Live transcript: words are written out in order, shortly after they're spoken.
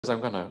I'm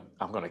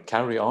gonna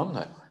carry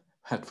on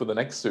for the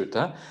next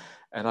sutta,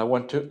 and I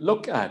want to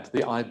look at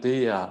the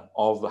idea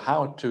of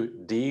how to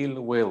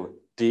deal with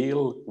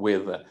ill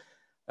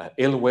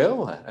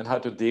will and how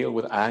to deal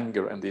with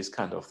anger and these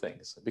kind of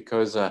things.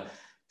 Because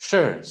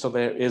sure, so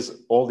there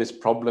is all these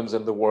problems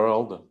in the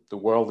world. The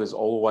world is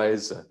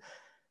always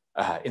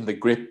in the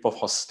grip of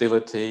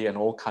hostility and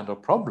all kind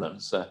of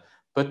problems.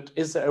 But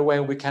is there a way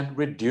we can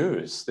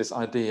reduce this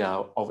idea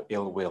of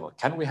ill will?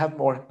 Can we have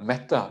more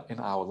metta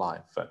in our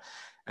life?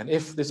 And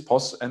if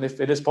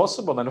it is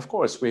possible, then of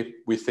course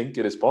we think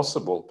it is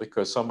possible,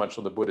 because so much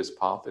of the Buddhist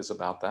path is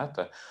about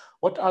that.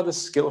 What are the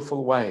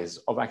skillful ways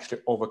of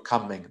actually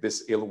overcoming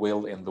this ill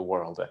will in the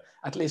world,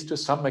 at least to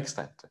some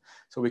extent?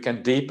 So we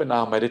can deepen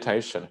our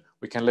meditation,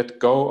 we can let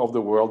go of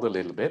the world a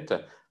little bit,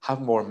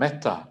 have more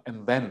metta,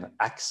 and then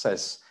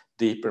access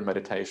deeper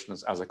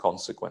meditations as a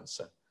consequence.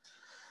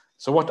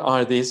 So what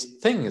are these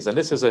things? And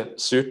this is a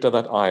sutta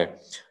that I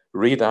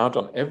read out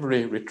on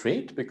every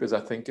retreat, because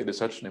I think it is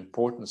such an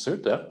important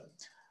sutta.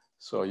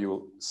 So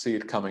you'll see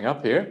it coming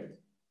up here.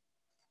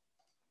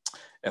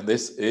 And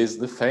this is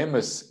the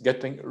famous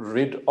getting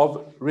rid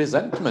of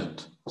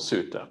resentment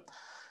sutta.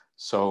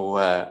 So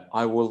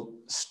I will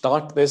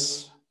start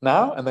this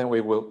now, and then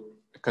we will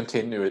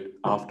continue it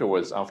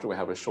afterwards, after we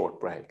have a short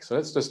break. So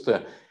let's just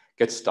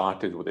get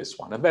started with this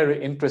one. And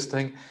very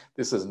interesting,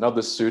 this is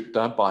another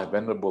sutta by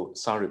Venerable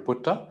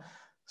Sariputta.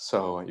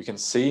 So you can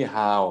see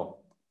how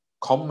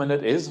common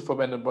it is for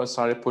Venerable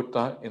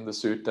Sariputta in the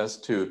suttas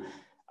to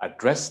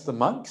address the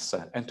monks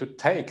and to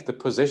take the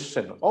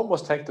position,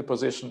 almost take the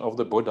position of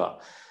the Buddha.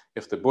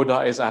 If the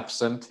Buddha is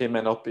absent, he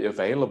may not be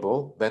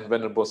available, then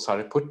Venerable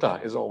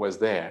Sariputta is always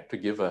there to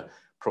give a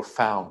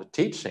profound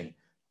teaching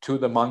to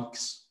the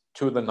monks,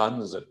 to the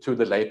nuns, to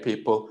the lay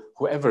people,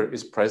 whoever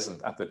is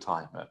present at the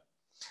time.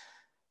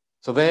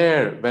 So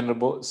there,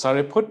 Venerable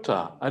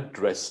Sariputta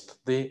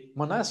addressed the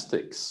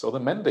monastics or the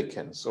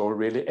mendicants, or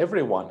really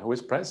everyone who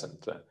is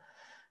present.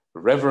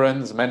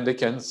 Reverends,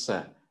 mendicants,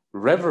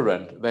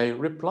 reverend, they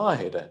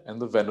replied,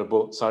 and the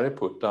Venerable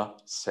Sariputta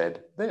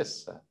said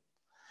this.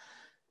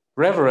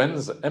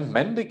 Reverends, a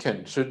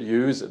mendicant should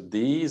use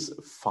these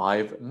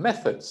 5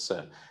 methods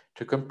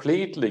to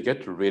completely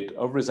get rid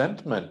of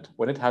resentment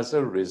when it has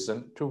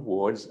arisen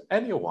towards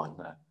anyone.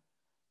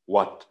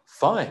 What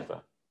 5?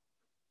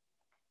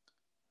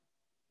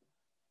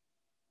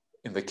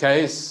 In the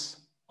case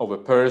of a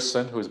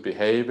person whose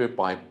behavior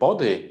by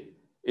body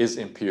is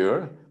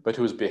impure, but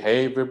whose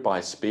behavior by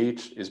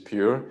speech is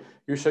pure,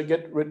 you shall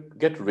get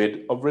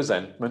rid of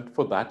resentment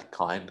for that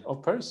kind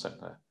of person.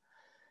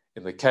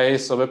 In the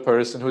case of a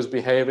person whose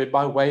behavior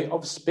by way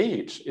of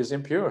speech is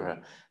impure,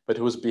 but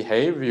whose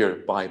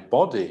behavior by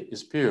body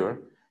is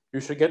pure, you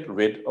should get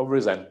rid of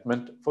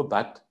resentment for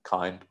that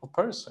kind of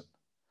person.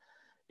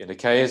 In the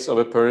case of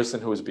a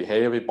person whose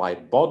behavior by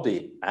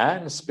body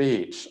and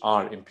speech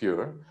are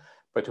impure,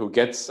 but who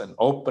gets an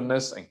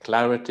openness and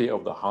clarity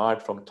of the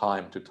heart from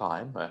time to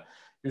time,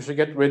 you should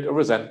get rid of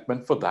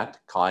resentment for that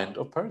kind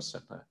of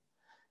person.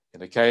 In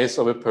the case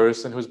of a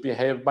person whose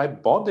behavior by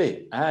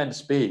body and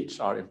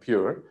speech are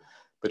impure,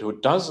 but who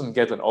doesn't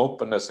get an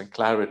openness and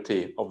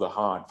clarity of the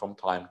heart from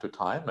time to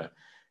time,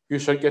 you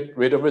should get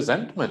rid of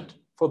resentment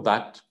for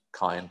that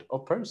kind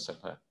of person.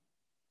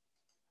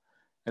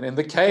 And in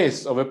the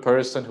case of a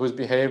person whose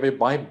behavior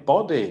by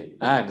body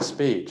and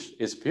speech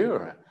is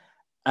pure,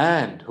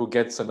 and who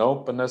gets an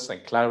openness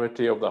and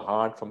clarity of the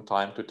heart from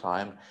time to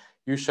time,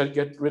 you shall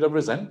get rid of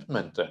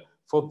resentment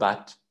for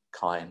that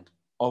kind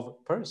of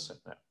person.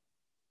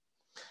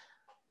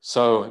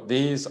 So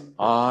these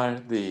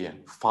are the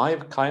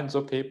 5 kinds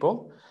of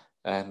people,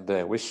 and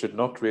we should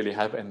not really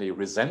have any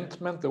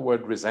resentment. The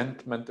word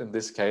resentment in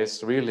this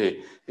case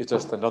really is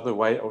just another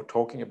way of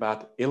talking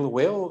about ill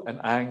will and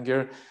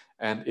anger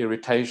and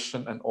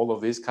irritation and all of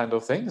these kind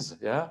of things.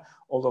 Yeah,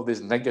 all of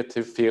these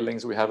negative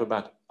feelings we have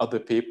about other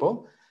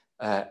people.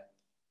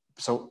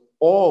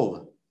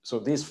 So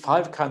these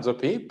 5 kinds of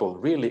people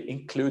really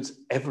includes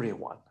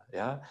everyone.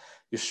 Yeah,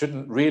 you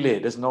shouldn't really,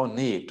 there's no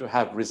need to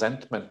have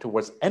resentment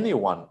towards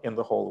anyone in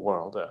the whole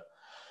world.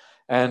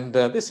 And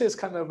this is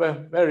kind of a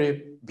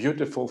very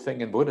beautiful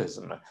thing in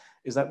Buddhism,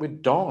 is that we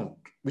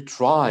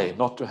try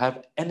not to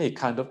have any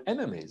kind of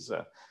enemies.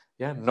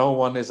 Yeah, no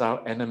one is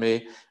our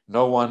enemy.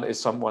 No one is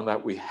someone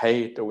that we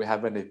hate or we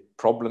have any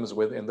problems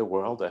with in the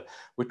world.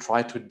 We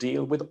try to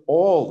deal with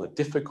all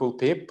difficult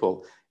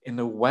people in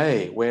a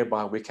way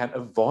whereby we can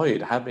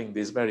avoid having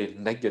these very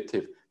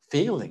negative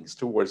feelings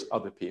towards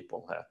other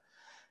people.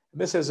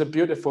 This is a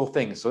beautiful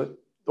thing. So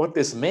what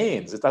this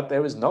means is that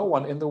there is no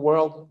one in the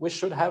world we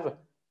should have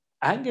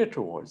anger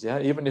towards. Yeah,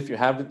 even if you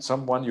have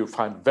someone you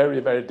find very,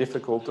 very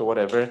difficult or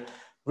whatever,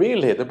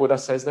 really, the Buddha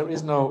says there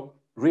is no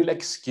real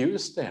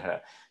excuse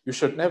there. You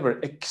should never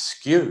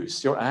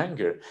excuse your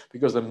anger,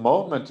 because the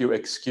moment you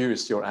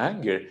excuse your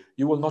anger,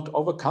 you will not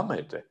overcome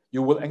it.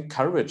 You will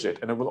encourage it,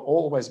 and it will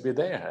always be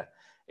there.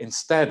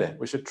 Instead,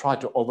 we should try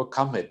to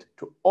overcome it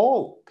to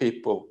all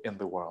people in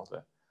the world.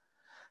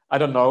 I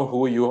don't know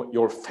who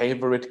your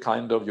favorite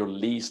kind of, your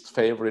least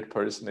favorite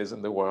person is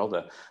in the world.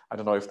 I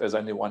don't know if there's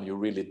anyone you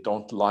really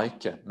don't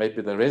like.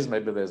 Maybe there is,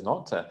 maybe there's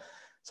not.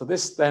 So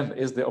this then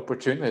is the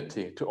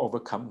opportunity to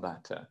overcome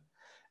that.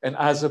 And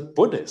as a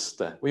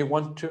Buddhist, we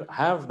want to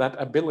have that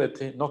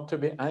ability not to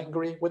be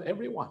angry with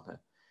everyone,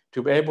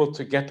 to be able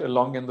to get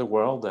along in the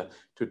world,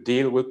 to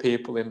deal with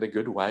people in the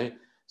good way.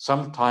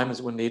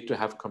 Sometimes we need to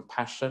have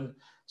compassion.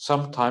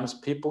 Sometimes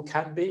people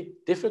can be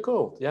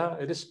difficult. Yeah,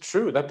 it is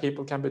true that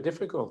people can be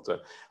difficult.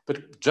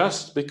 But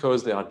just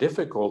because they are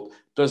difficult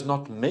does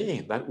not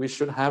mean that we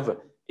should have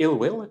ill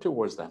will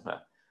towards them.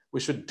 We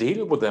should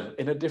deal with them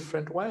in a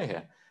different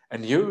way.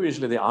 And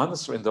usually the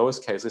answer in those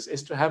cases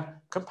is to have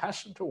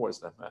compassion towards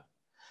them.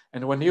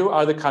 And when you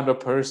are the kind of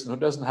person who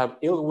doesn't have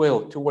ill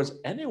will towards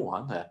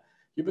anyone,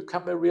 you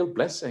become a real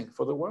blessing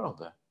for the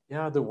world.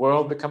 Yeah, the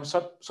world becomes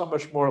so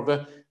much more of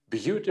a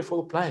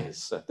beautiful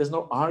place. There's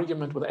no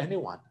argument with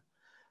anyone.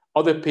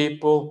 Other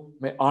people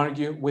may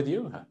argue with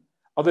you.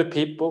 Other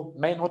people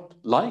may not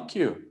like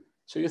you.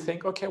 So you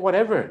think, okay,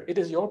 whatever, it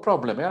is your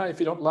problem. Yeah, if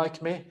you don't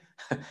like me,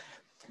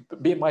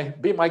 be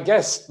my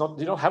guest.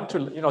 You don't have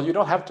to, you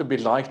don't have to be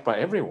liked by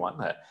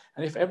everyone.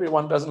 And if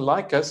everyone doesn't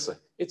like us,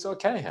 it's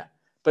okay.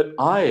 But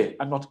I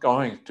am not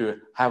going to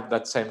have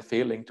that same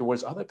feeling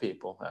towards other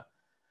people.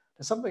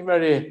 There's something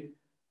very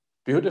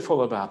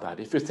beautiful about that.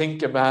 If you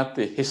think about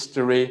the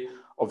history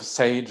of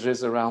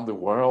sages around the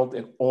world,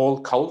 in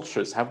all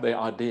cultures have the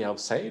idea of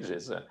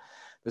sages.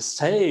 The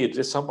sage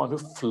is someone who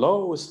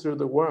flows through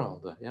the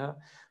world, yeah,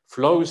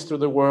 flows through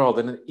the world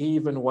in an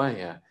even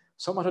way.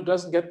 Someone who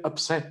doesn't get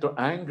upset or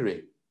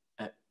angry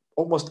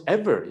almost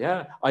ever,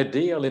 yeah,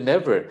 ideally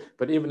never.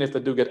 But even if they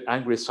do get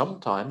angry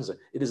sometimes,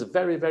 it is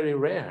very, very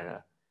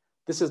rare.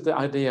 This is the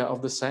idea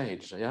of the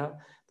sage, yeah.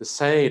 The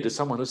sage is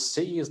someone who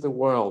sees the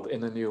world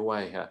in a new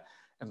way,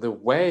 and the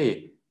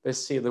way they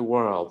see the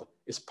world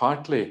is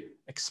partly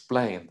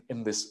explained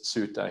in this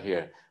sutta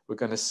here. We're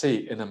going to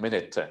see in a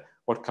minute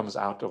what comes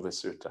out of the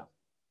sutta.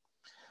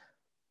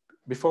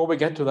 Before we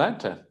get to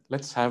that,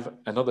 let's have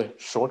another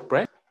short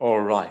break. All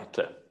right.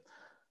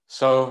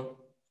 So,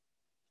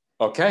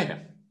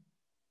 okay.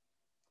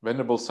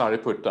 Venerable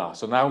Sariputta.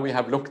 So now we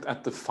have looked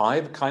at the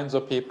 5 kinds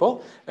of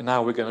people, and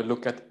now we're going to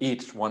look at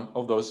each one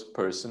of those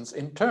persons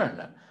in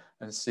turn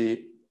and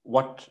see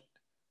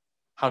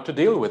how to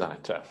deal with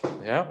that.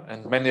 Yeah,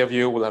 and many of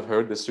you will have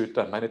heard the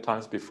sutta many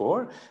times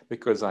before,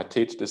 because I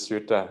teach the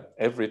sutta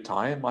every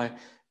time I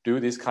do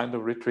these kind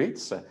of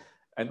retreats.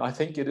 And I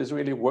think it is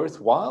really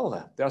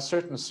worthwhile. There are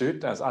certain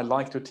suttas I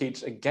like to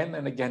teach again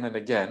and again and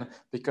again,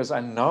 because I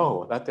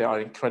know that they are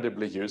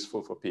incredibly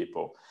useful for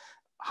people.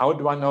 How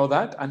do I know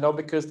that? I know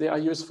because they are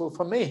useful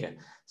for me.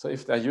 So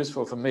if they're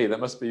useful for me, they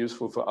must be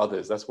useful for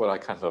others. That's what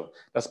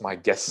that's my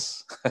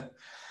guess.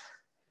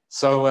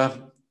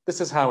 So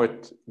this is how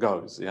it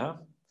goes, yeah?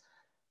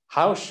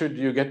 How should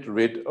you get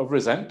rid of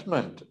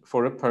resentment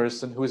for a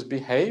person whose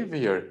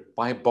behavior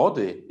by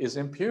body is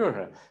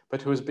impure,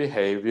 but whose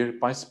behavior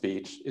by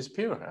speech is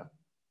pure?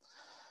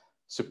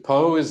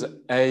 Suppose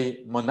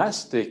a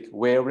monastic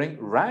wearing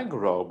rag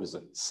robes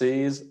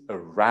sees a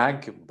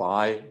rag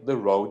by the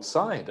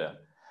roadside.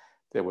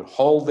 They would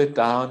hold it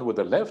down with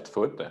the left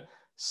foot,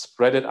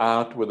 spread it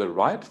out with the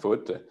right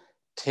foot,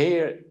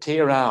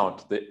 tear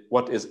out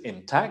what is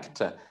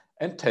intact,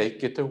 and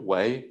take it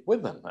away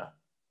with them.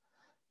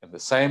 In the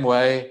same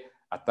way,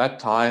 at that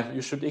time,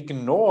 you should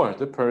ignore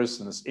the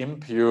person's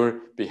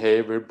impure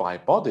behavior by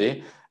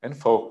body and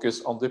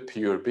focus on the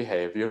pure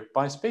behavior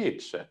by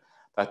speech.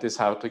 That is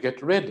how to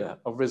get rid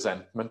of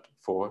resentment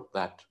for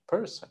that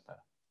person.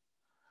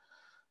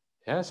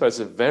 Yeah, so it's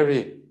a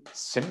very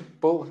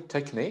simple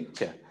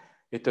technique.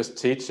 It just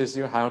teaches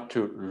you how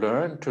to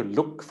learn to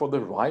look for the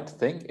right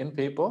thing in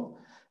people.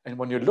 And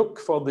when you look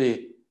for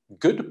the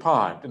good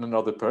part in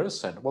another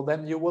person, well,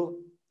 then you will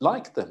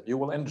like them. You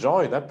will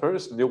enjoy that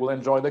person. You will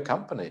enjoy the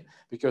company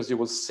because you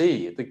will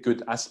see the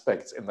good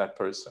aspects in that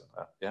person.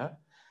 Yeah,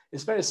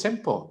 it's very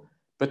simple,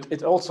 but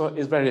it also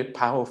is very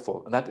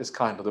powerful. And that is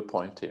kind of the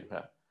point here.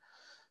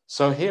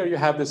 So here you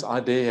have this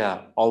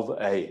idea of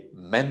a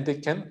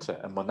mendicant,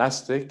 a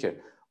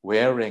monastic,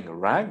 wearing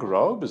rag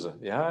robes,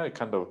 yeah,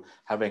 kind of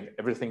having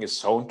everything is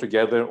sewn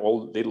together,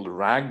 all little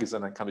rags,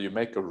 and then kind of you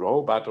make a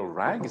robe out of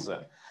rags.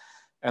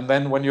 And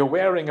then when you're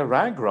wearing a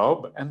rag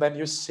robe, and then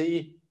you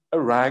see a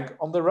rag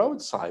on the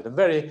roadside, and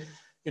very,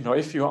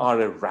 if you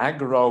are a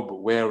rag robe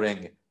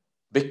wearing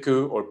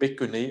bhikkhu or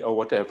bhikkhuni or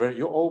whatever,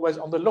 you're always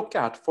on the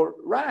lookout for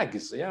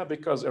rags, yeah,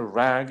 because a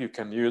rag, you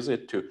can use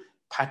it to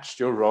patch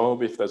your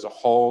robe. If there's a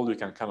hole, you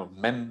can kind of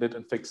mend it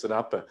and fix it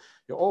up.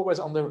 You're always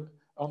on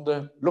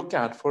the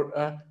lookout for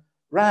a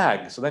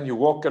rag. So then you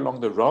walk along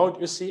the road,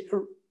 you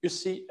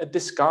see a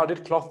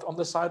discarded cloth on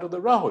the side of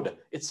the road.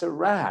 It's a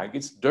rag,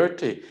 it's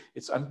dirty,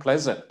 it's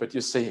unpleasant, but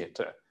you see it.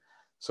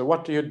 So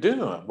what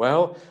do?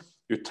 Well,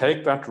 you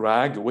take that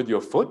rag with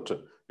your foot,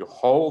 you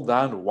hold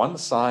down one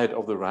side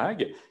of the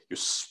rag, you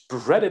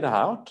spread it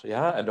out,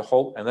 yeah,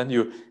 and then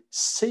you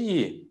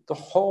see the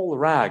whole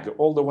rag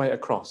all the way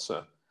across.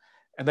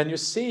 And then you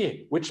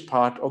see which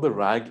part of the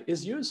rag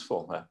is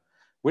useful.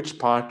 which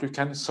part you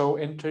can sew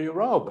into your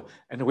robe,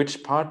 and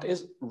which part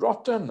is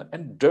rotten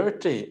and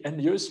dirty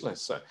and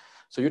useless.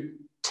 So you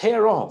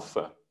tear off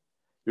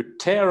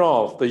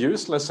the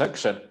useless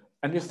section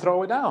and you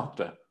throw it out.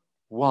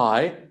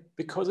 Why?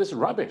 Because it's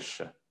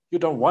rubbish. You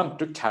don't want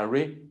to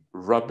carry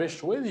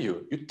rubbish with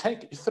you. You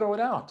throw it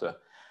out.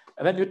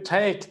 And then you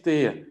take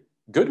the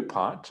good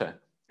part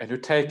and you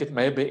take it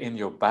maybe in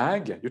your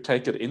bag, you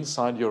take it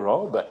inside your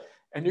robe,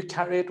 and you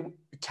carry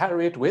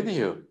it with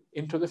you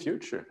into the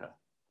future.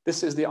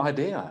 This is the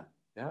idea.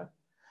 Yeah?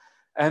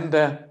 And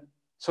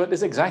so it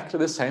is exactly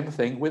the same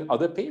thing with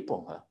other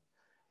people.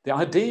 The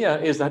idea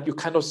is that you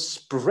kind of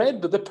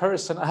spread the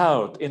person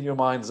out in your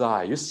mind's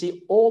eye. You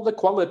see all the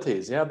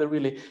qualities, yeah, the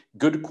really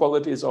good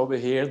qualities over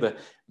here, the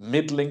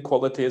middling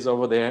qualities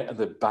over there, and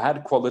the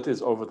bad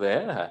qualities over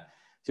there.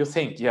 You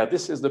think, yeah,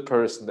 this is the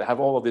person. They have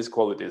all of these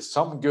qualities,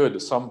 some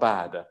good, some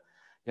bad.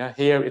 Yeah,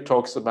 here it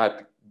talks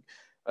about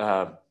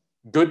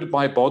good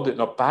by body,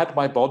 not bad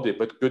by body,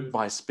 but good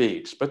by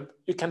speech. But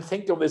you can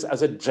think of this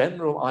as a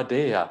general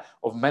idea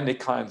of many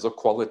kinds of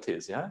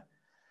qualities. Yeah,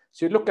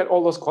 so you look at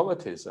all those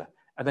qualities.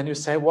 And then you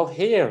say, well,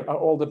 here are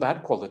all the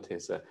bad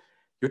qualities.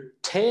 You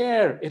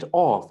tear it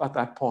off at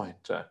that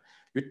point.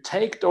 You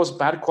take those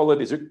bad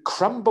qualities, you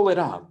crumble it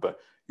up,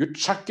 you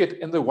chuck it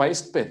in the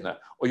waste bin,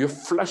 or you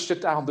flush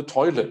it down the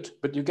toilet,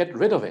 but you get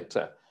rid of it.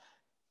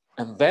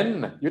 And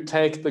then you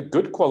take the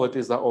good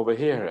qualities that are over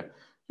here,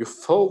 you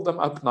fold them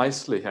up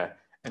nicely here,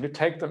 and you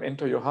take them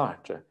into your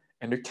heart,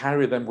 and you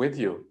carry them with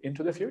you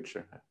into the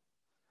future.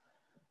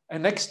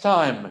 And next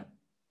time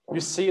you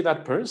see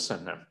that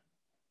person,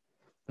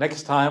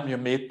 next time you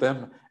meet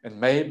them, and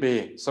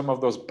maybe some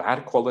of those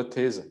bad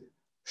qualities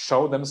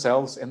show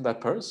themselves in that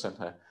person,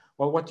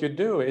 well, what you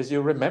do is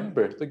you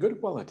remember the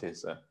good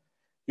qualities.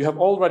 You have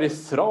already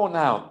thrown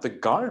out the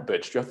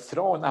garbage. You have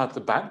thrown out the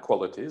bad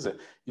qualities.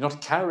 You're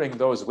not carrying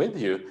those with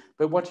you,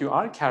 but what you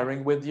are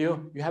carrying with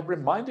you, you have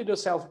reminded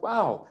yourself,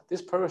 wow,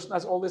 this person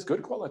has all these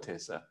good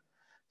qualities.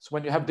 So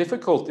when you have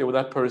difficulty with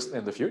that person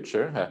in the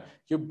future,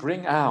 you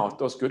bring out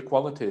those good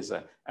qualities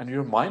and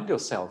you remind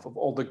yourself of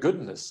all the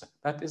goodness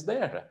that is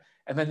there.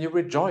 And then you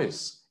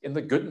rejoice in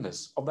the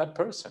goodness of that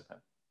person.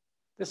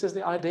 This is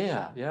the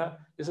idea, yeah?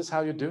 This is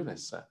how you do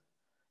this.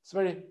 It's a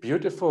very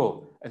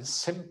beautiful and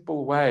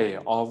simple way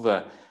of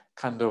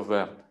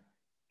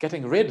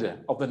getting rid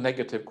of the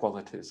negative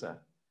qualities.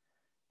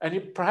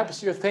 And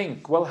perhaps you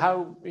think, well,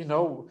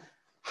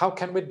 how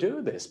can we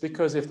do this?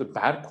 Because if the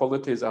bad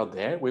qualities are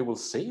there, we will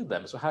see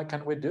them. So how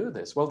can we do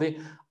this? Well, the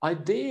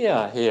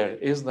idea here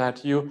is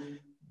that you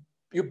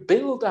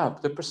build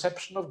up the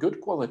perception of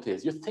good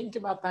qualities. You think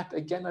about that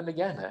again and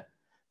again.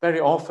 Very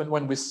often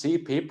when we see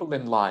people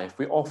in life,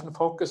 we often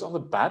focus on the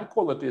bad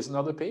qualities in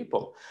other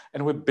people.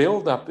 And we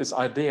build up this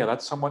idea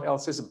that someone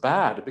else is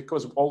bad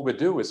because all we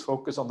do is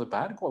focus on the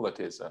bad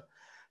qualities.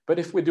 But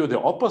if we do the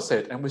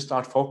opposite and we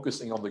start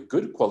focusing on the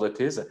good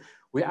qualities,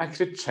 we're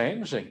actually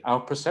changing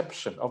our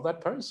perception of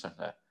that person.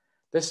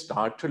 They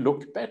start to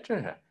look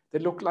better. They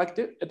look like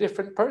a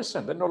different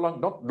person. They no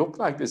longer not look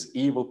like this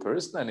evil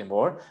person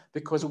anymore,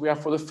 because we are,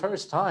 for the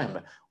first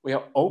time, we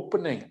are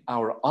opening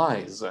our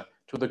eyes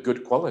to the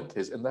good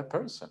qualities in that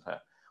person.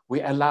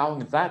 We're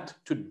allowing that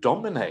to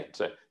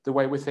dominate the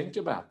way we think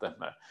about them.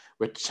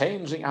 We're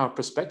changing our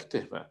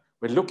perspective.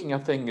 We're looking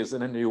at things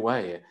in a new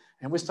way.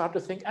 And we start to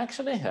think,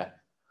 actually,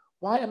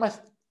 why am I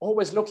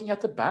always looking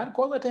at the bad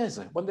qualities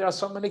when there are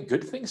so many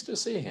good things to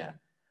see here?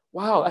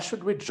 Wow, I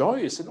should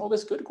rejoice in all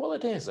these good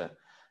qualities.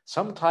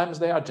 Sometimes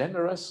they are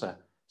generous.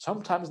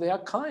 Sometimes they are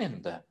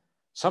kind.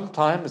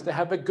 Sometimes they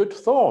have a good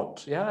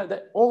thought. Yeah,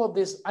 all of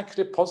these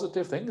actually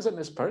positive things in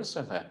this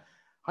person.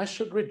 I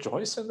should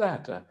rejoice in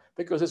that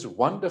because it's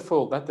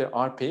wonderful that there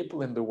are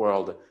people in the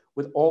world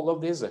with all of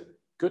these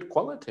good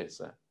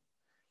qualities.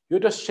 You're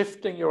just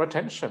shifting your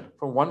attention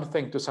from one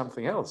thing to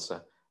something else.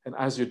 And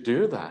as you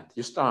do that,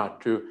 you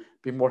start to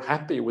be more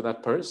happy with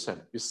that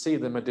person. You see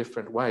them a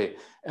different way.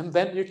 And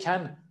then you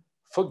can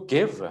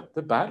forgive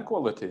the bad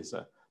qualities.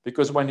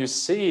 Because when you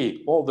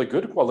see all the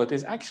good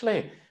qualities,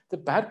 actually, the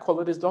bad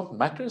qualities don't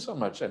matter so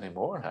much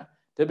anymore.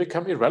 They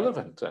become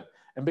irrelevant.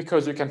 And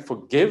because you can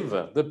forgive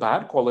the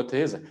bad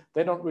qualities,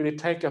 they don't really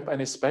take up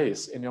any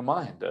space in your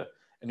mind.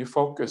 And you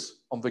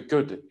focus on the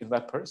good in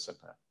that person.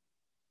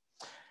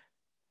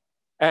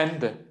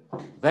 And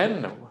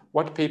then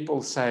what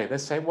people say, they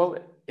say, well,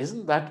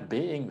 isn't that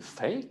being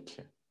fake?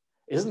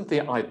 Isn't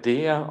the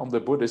idea on the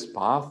Buddhist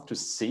path to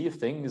see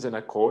things in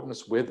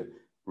accordance with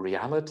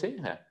reality?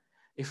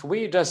 If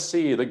we just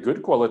see the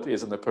good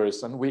qualities in the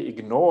person, we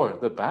ignore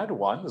the bad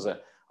ones,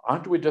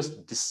 aren't we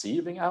just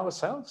deceiving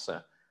ourselves?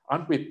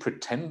 Aren't we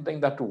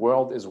pretending that the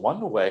world is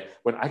one way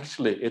when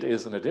actually it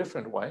is in a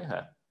different way?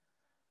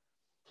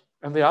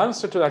 And the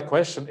answer to that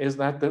question is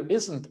that there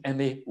isn't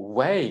any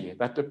way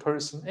that the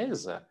person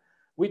is.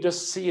 We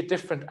just see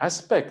different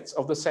aspects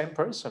of the same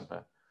person.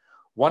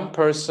 One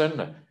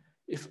person,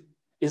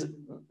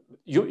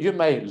 you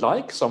may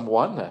like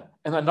someone,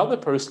 and another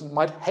person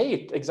might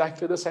hate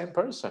exactly the same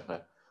person.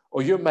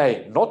 Or you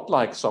may not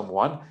like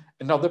someone,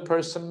 another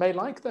person may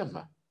like them.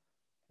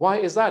 Why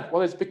is that?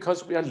 Well, it's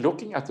because we are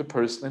looking at the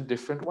person in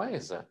different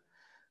ways.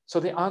 So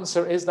the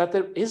answer is that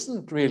there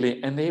isn't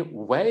really any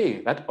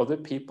way that other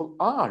people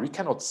are. You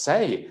cannot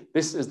say,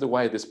 this is the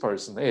way this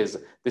person is,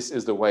 this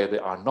is the way they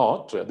are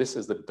not, this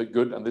is the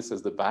good and this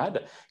is the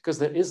bad, because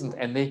there isn't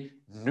any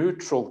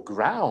neutral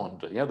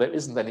ground. Yeah, there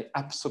isn't any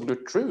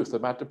absolute truth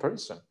about the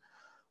person.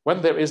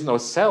 When there is no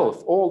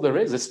self, all there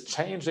is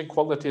changing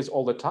qualities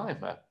all the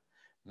time.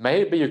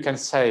 Maybe you can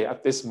say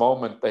at this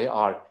moment they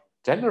are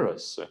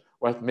generous,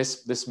 or at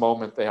this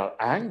moment they are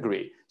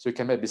angry. So you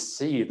can maybe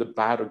see the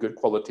bad or good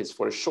qualities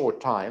for a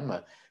short time,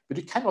 but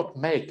you cannot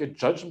make a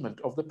judgment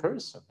of the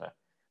person.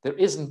 There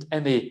isn't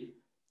any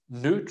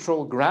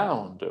neutral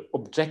ground,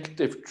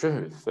 objective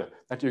truth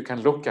that you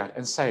can look at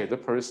and say the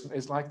person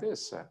is like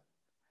this.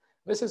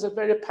 This is a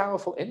very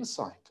powerful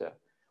insight.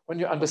 When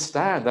you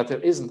understand that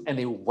there isn't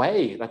any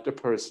way that the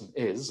person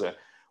is,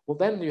 well,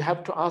 then you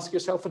have to ask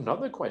yourself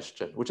another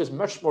question, which is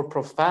much more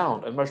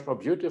profound and much more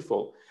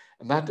beautiful.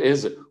 And that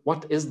is,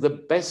 what is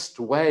the best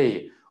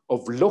way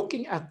of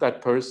looking at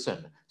that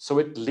person so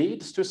it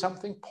leads to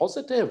something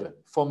positive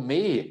for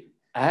me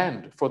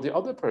and for the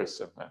other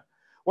person?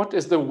 What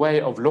is the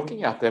way of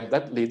looking at them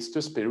that leads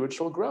to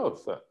spiritual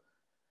growth?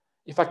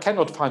 If I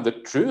cannot find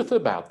the truth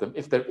about them,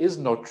 if there is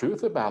no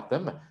truth about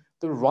them,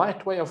 the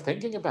right way of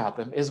thinking about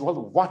them is,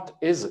 well, what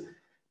is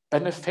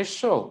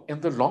beneficial in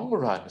the long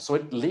run so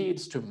it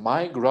leads to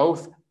my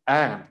growth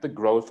and the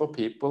growth of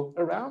people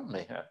around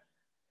me?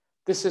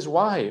 This is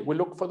why we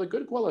look for the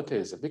good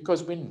qualities,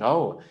 because we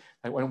know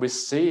that when we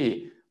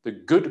see the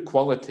good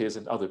qualities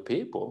in other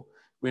people,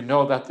 we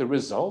know that the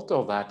result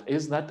of that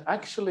is that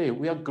actually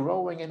we are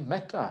growing in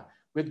metta,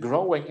 we're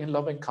growing in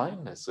loving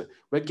kindness,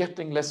 we're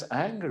getting less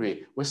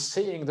angry, we're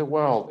seeing the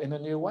world in a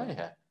new way.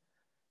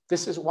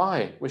 This is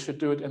why we should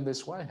do it in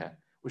this way.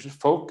 We should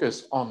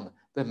focus on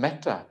the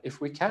metta if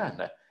we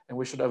can, and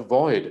we should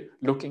avoid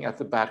looking at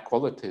the bad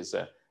qualities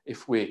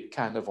if we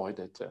can avoid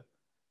it.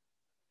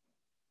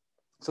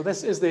 So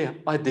this is the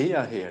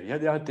idea here,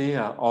 the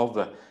idea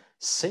of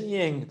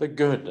seeing the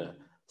good,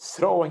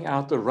 throwing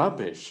out the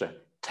rubbish,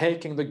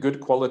 taking the good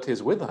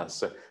qualities with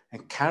us,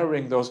 and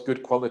carrying those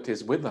good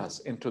qualities with us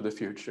into the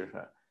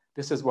future.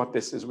 This is what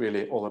this is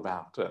really all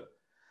about.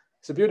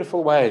 It's a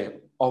beautiful way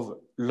of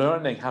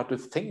learning how to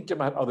think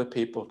about other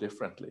people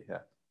differently.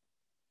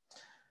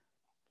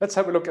 Let's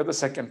have a look at the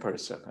second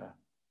person.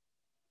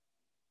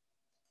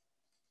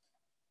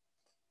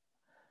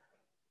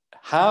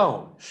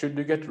 How should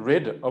you get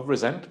rid of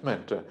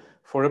resentment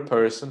for a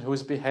person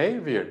whose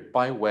behavior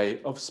by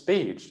way of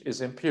speech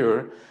is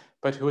impure,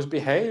 but whose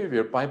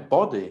behavior by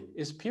body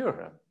is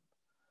pure?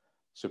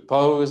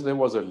 Suppose there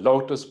was a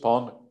lotus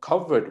pond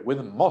covered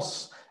with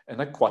moss and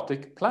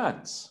aquatic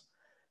plants.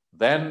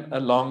 Then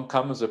along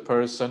comes a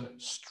person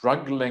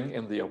struggling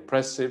in the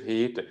oppressive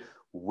heat,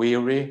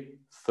 weary,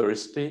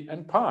 thirsty,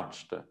 and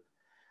parched.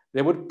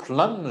 They would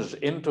plunge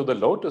into the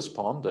lotus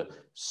pond,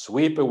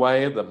 sweep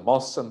away the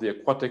moss and the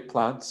aquatic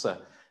plants,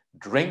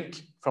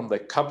 drink from the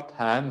cupped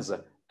hands,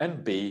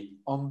 and be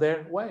on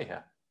their way.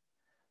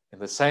 In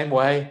the same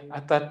way,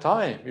 at that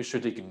time, you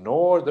should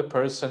ignore the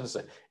person's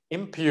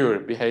impure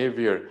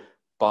behavior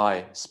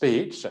by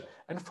speech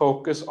and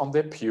focus on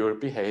their pure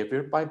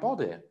behavior by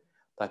body.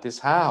 That is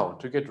how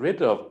to get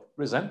rid of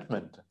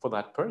resentment for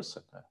that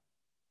person.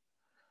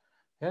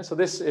 So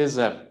this is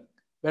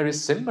very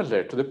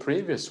similar to the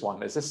previous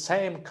one. It's the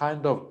same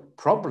kind of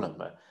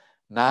problem.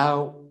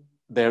 Now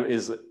there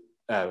is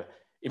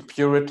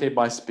impurity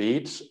by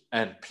speech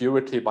and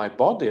purity by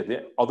body.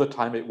 The other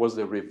time it was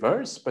the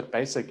reverse, but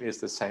basically it's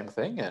the same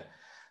thing.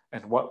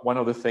 And one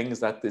of the things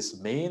that this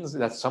means is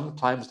that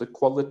sometimes the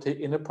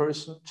quality in a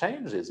person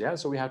changes.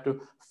 So we have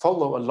to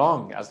follow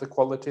along as the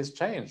qualities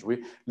change.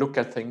 We look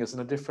at things in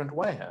a different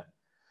way.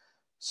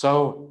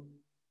 So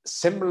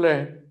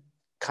similar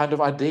kind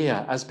of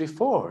idea as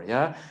before.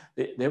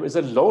 There is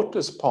a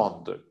lotus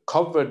pond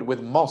covered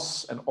with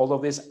moss and all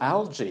of this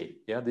algae,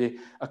 the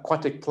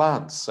aquatic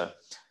plants.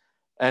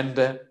 And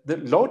the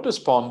lotus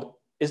pond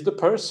is the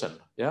person.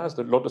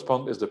 The lotus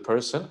pond is the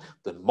person.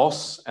 The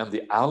moss and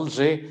the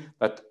algae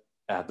that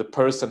the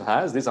person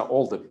has, these are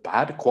all the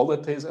bad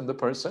qualities in the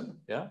person.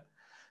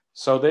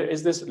 So there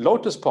is this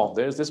lotus pond,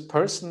 there is this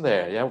person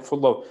there,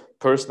 full of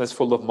person is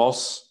full of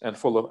moss and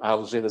full of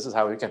algae. This is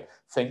how you can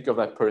think of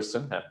that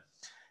person.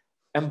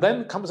 And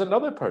then comes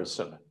another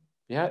person.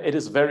 It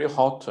is very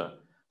hot.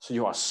 So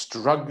you are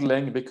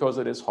struggling because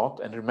it is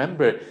hot. And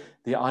remember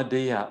the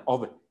idea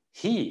of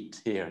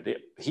heat here. The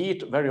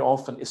heat very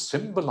often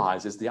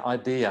symbolizes the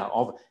idea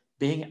of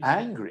being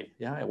angry.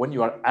 When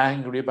you are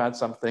angry about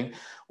something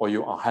or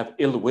you have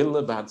ill will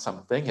about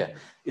something,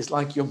 it's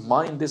like your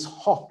mind is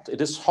hot.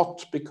 It is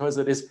hot because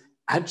it is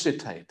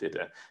agitated.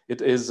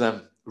 It is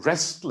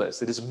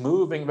restless. It is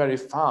moving very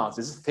fast.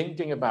 It's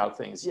thinking about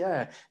things.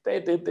 They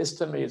did this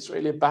to me. It's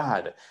really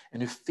bad.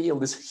 And you feel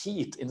this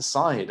heat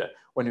inside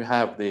when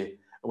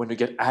you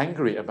get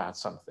angry about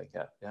something.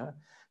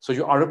 So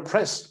you are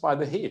oppressed by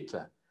the heat.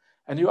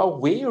 And you are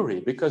weary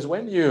because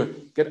when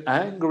you get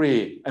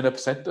angry and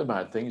upset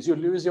about things, you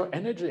lose your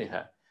energy.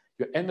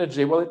 Your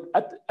energy, well,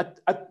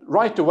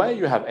 right away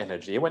you have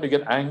energy. When you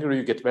get angry,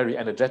 you get very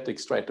energetic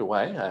straight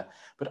away.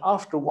 But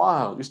after a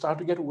while, you start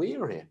to get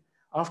weary.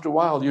 After a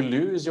while, you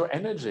lose your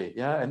energy.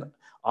 Yeah, and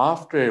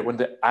after, when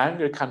the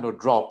anger kind of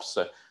drops,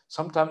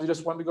 sometimes you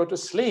just want to go to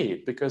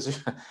sleep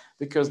because,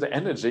 because the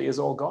energy is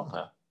all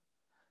gone.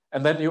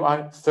 And then you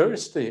are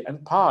thirsty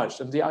and parched.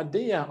 And the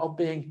idea of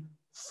being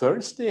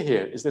thirsty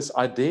here is this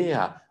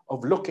idea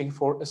of looking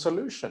for a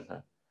solution.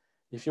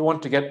 If you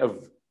want to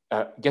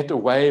get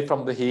away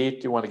from the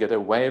heat, you want to get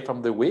away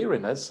from the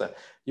weariness,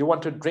 you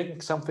want to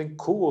drink something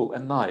cool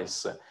and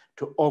nice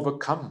to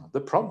overcome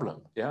the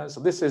problem. Yeah, so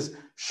this is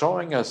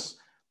showing us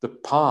the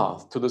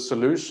path to the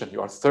solution.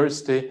 You are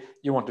thirsty,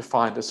 you want to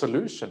find a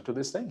solution to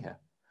this thing here.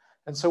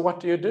 And so what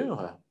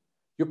do?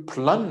 You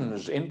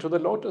plunge into the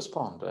lotus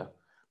pond.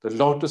 The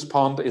lotus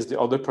pond is the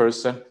other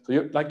person. So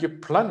you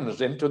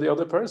plunge into the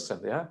other person,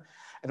 yeah?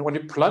 And when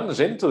you plunge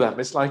into them,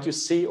 it's like you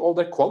see all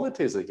their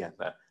qualities again.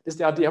 It's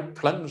the idea of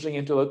plunging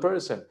into the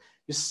person.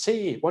 You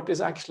see what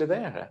is actually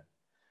there.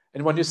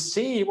 And when you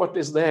see what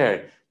is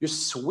there, you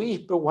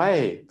sweep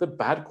away the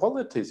bad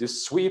qualities. You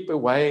sweep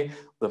away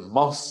the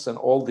moss and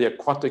all the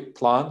aquatic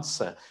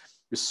plants.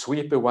 You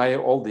sweep away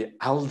all the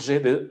algae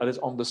that is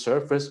on the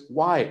surface.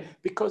 Why?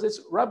 Because it's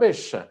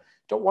rubbish. You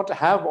don't want to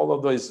have all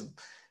of those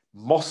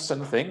moss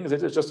and things.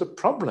 It is just a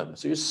problem.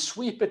 So you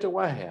sweep it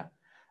away.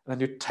 And then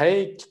you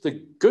take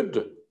the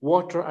good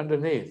water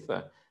underneath,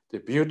 the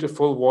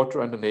beautiful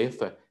water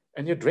underneath,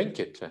 and you drink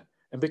it.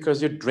 And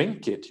because you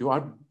drink it, you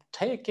are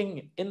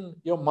taking in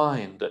your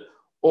mind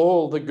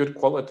all the good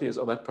qualities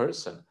of that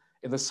person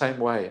in the same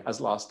way as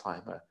last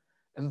time.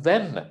 And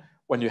then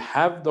when you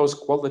have those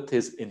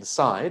qualities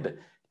inside,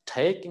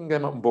 taking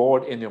them on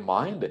board in your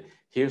mind,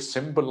 here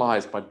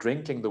symbolized by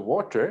drinking the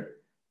water,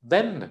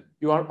 then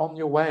you are on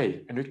your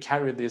way and you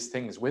carry these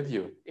things with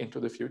you into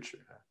the future.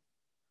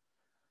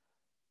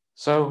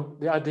 So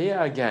the idea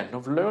again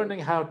of learning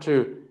how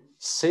to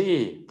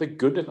see the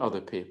good in other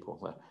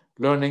people,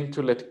 learning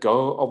to let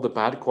go of the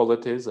bad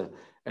qualities,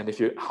 and if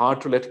you're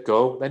hard to let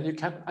go, then you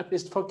can at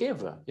least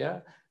forgive. Yeah,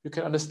 you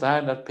can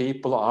understand that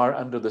people are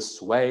under the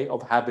sway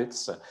of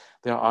habits,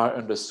 they are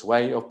under the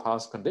sway of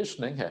past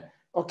conditioning.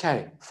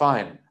 Okay,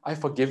 fine, I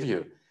forgive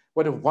you.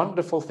 What a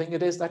wonderful thing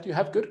it is that you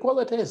have good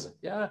qualities.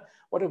 Yeah,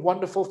 what a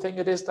wonderful thing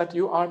it is that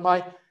you are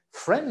my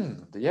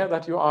friend. Yeah,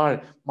 that you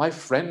are my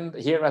friend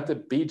here at the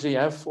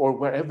BGF or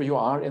wherever you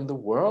are in the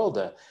world.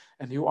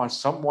 And you are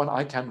someone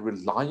I can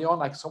rely on,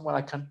 like someone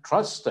I can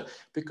trust,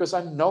 because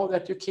I know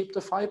that you keep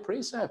the 5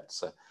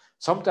 precepts.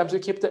 Sometimes you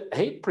keep the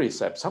 8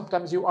 precepts.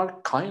 Sometimes you are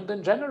kind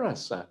and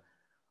generous.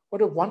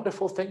 What a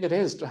wonderful thing it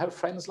is to have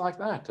friends like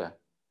that.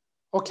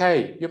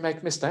 Okay, you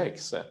make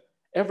mistakes.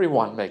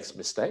 Everyone makes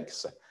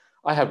mistakes.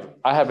 I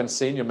haven't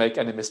seen you make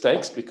any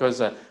mistakes because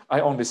I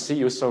only see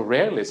you so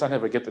rarely, so I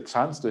never get the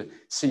chance to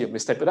see you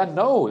mistake. But I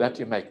know that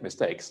you make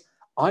mistakes.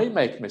 I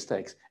make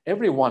mistakes.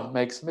 Everyone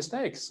makes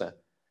mistakes.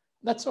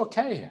 That's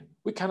okay.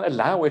 We can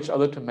allow each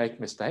other to make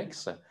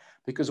mistakes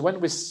because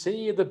when we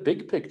see the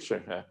big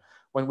picture,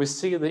 when we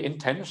see the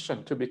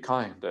intention to be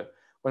kind,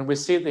 when we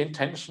see the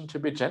intention to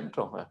be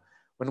gentle,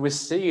 when we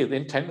see the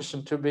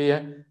intention to be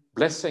a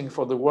blessing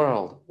for the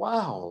world,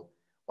 wow,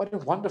 what a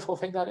wonderful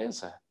thing that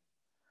is.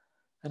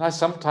 And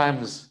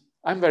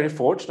I'm very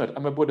fortunate.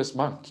 I'm a Buddhist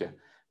monk.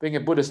 Being a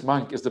Buddhist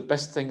monk is the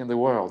best thing in the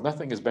world.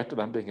 Nothing is better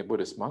than being a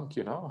Buddhist monk,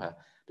 you know.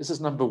 This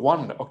is number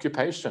 1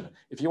 occupation.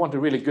 If you want a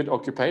really good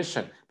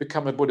occupation,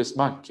 become a Buddhist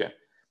monk.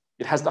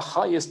 It has the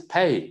highest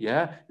pay,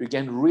 yeah? You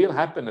gain real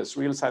happiness,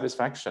 real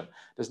satisfaction.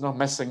 There's no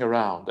messing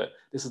around.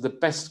 This is the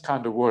best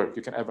kind of work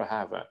you can ever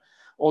have.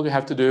 All you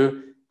have to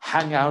do,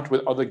 hang out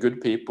with other good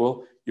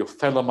people. Your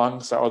fellow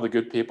monks are other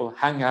good people.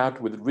 Hang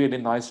out with really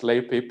nice lay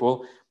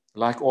people,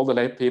 like all the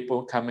lay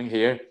people coming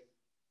here.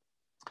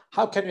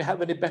 How can you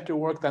have any better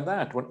work than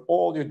that when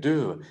all you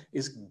do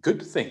is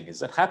good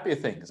things and happy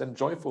things and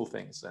joyful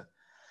things?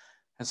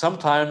 And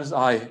sometimes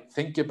I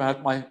think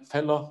about my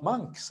fellow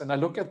monks and I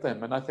look at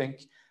them and I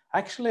think,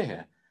 actually,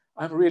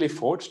 I'm really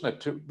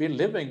fortunate to be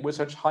living with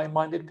such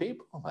high-minded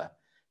people.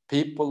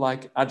 People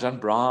like Ajahn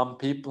Brahm,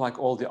 people like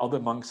all the other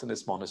monks in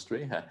this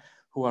monastery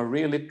who are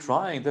really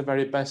trying their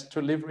very best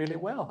to live really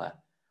well.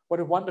 What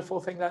a wonderful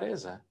thing that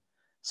is.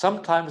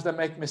 Sometimes they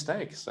make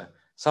mistakes.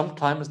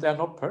 Sometimes they are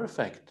not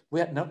perfect.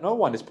 No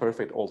one is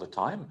perfect all the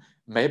time,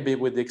 maybe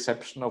with the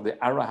exception of the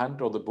Arahant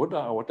or the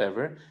Buddha or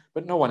whatever,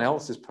 but no one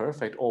else is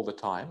perfect all the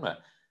time.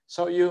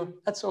 So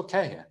that's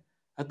okay.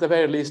 At the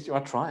very least, you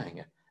are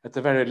trying. At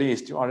the very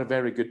least, you are a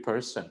very good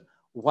person.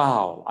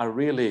 Wow, I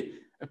really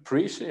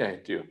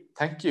appreciate you.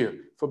 Thank you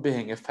for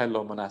being a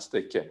fellow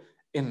monastic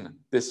in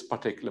this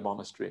particular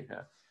monastery.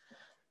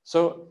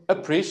 So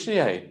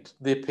appreciate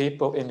the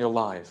people in your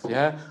life,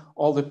 yeah?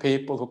 All the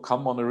people who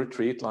come on a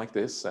retreat like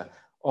this,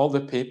 all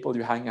the people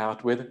you hang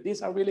out with,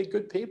 these are really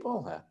good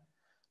people.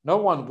 No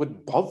one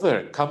would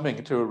bother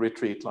coming to a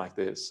retreat like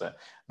this.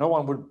 No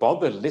one would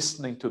bother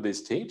listening to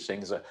these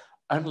teachings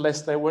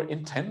unless they were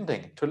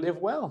intending to live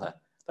well.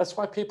 That's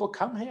why people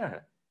come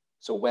here.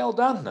 So well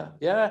done,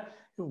 yeah?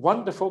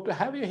 Wonderful to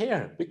have you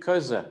here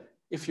because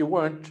if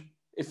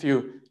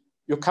you're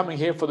coming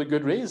here for the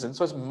good reason.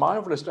 So it's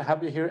marvelous to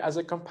have you here as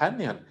a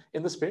companion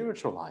in the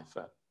spiritual life.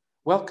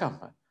 Welcome.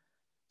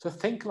 So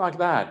think like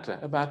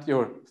that about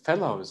your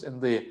fellows in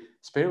the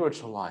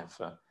spiritual life.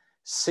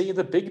 See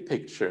the big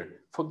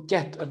picture.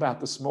 Forget about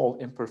the small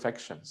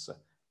imperfections.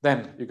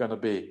 Then you're going to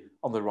be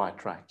on the right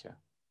track.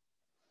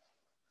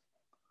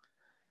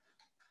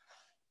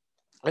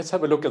 Let's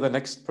have a look at the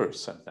next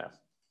person now.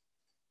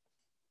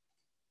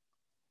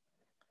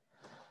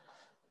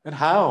 And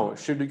how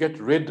should you get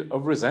rid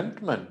of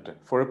resentment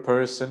for a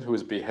person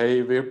whose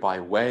behavior by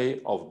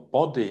way of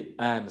body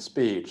and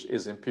speech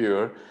is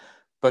impure,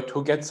 but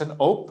who gets an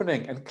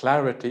opening and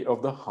clarity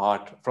of the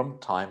heart from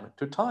time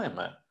to time?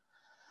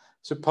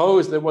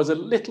 Suppose there was a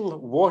little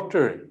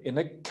water in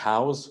a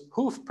cow's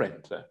hoof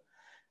print.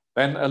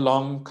 Then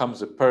along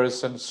comes a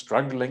person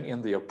struggling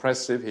in the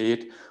oppressive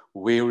heat,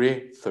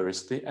 weary,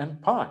 thirsty, and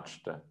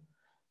parched.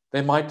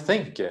 They might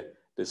think,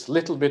 this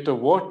little bit of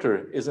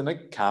water is in a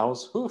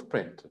cow's hoof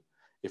print.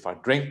 If I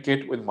drink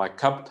it with my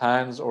cupped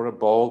hands or a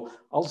bowl,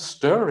 I'll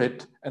stir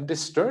it and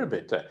disturb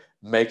it,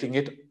 making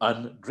it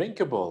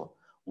undrinkable.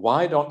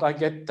 Why don't I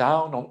get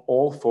down on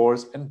all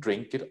fours and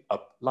drink it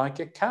up like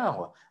a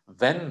cow,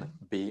 then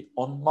be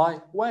on my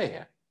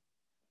way?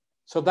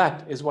 So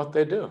that is what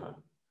they do.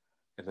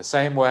 In the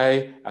same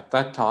way, at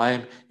that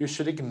time, you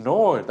should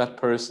ignore that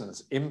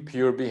person's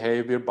impure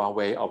behavior by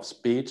way of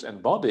speech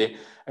and body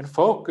and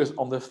focus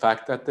on the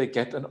fact that they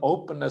get an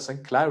openness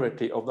and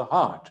clarity of the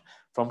heart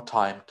from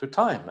time to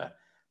time.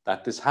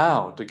 That is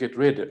how to get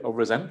rid of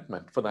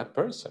resentment for that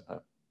person.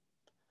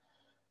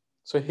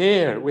 So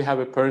here we have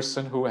a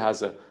person who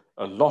has a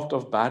lot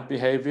of bad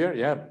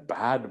behavior,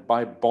 bad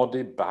by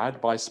body,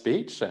 bad by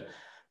speech.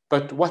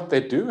 But what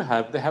they do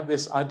have, they have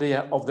this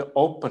idea of the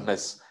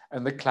openness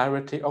and the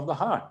clarity of the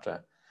heart.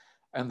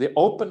 And the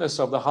openness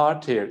of the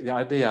heart here,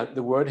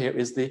 the word here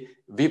is the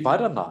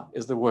vivarana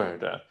is the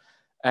word.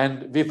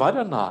 And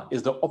vivarana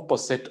is the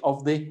opposite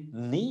of the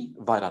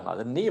nivarana.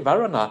 The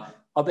nivarana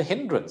are the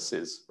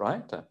hindrances,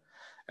 right?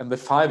 And the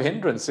 5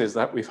 hindrances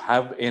that we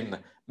have in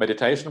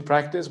meditation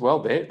practice, well,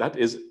 that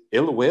is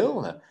ill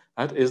will,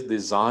 that is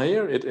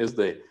desire, it is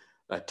the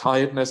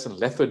tiredness and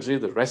lethargy,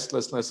 the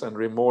restlessness and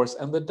remorse,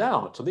 and the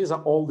doubt. So these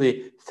are all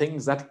the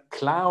things that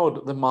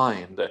cloud the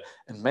mind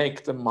and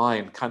make the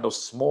mind kind of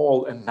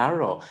small and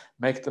narrow,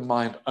 make the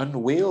mind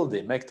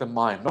unwieldy, make the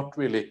mind not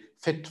really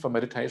fit for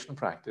meditation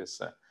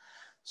practice.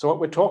 So what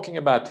we're talking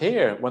about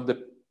here, when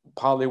the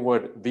Pali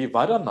word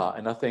vivarana,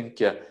 and I think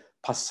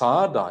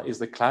pasada is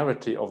the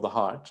clarity of the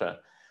heart,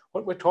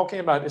 what we're talking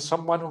about is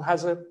someone who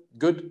has a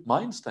good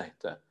mind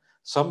state,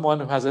 someone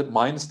who has a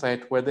mind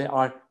state where they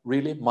are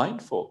really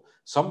mindful,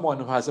 someone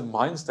who has a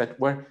mind state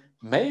where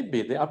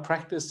maybe they are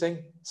practicing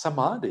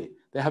samadhi,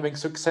 they're having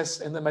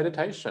success in the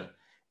meditation.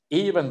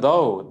 Even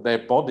though their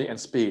body and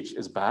speech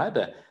is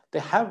bad, they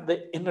have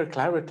the inner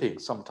clarity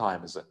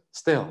sometimes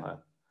still.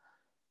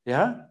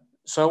 Yeah?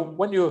 So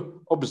when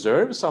you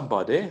observe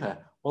somebody,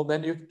 well,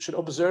 then you should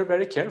observe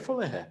very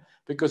carefully,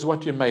 because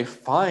what you may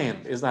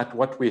find is that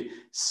what we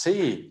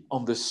see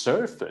on the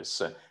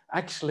surface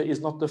actually is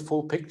not the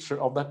full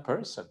picture of that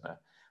person.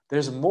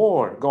 There's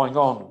more going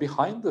on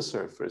behind the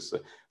surface.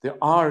 There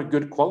are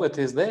good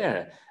qualities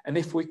there. And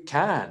if we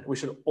can, we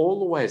should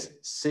always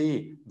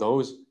see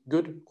those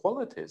good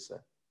qualities.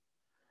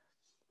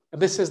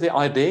 And this is the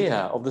idea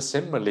of the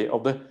simile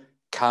of the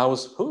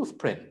cow's hoof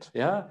print.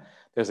 Yeah,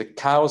 there's a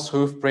cow's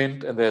hoof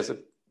print, and there's a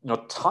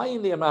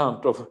tiny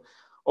amount of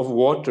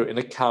water in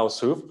a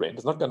cow's hoof print.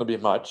 It's not going to be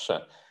much.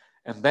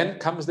 And then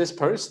comes this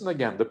person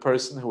again, the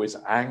person who is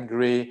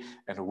angry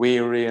and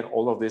weary and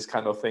all of these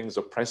kind of things,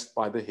 oppressed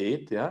by the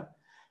heat, yeah?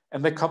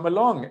 And they come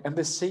along and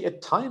they see a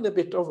tiny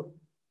bit of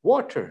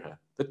water.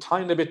 The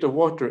tiny bit of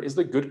water is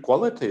the good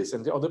qualities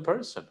in the other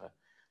person.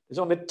 There's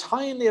only a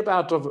tiny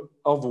amount of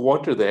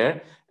water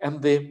there,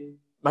 and the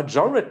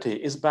majority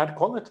is bad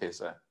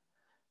qualities.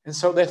 And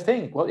so they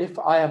think, well, if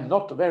I am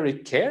not very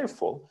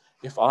careful,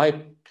 if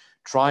I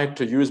try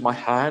to use my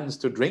hands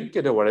to drink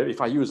it or whatever,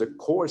 if I use a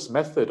coarse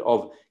method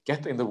of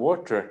getting the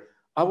water,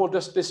 I will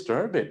just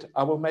disturb it.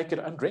 I will make it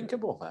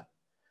undrinkable.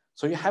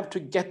 So you have to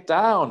get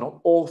down on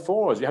all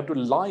fours. You have to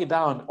lie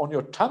down on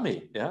your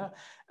tummy, yeah,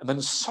 and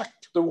then suck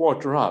the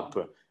water up,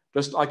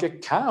 just like a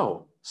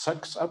cow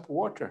sucks up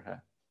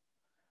water.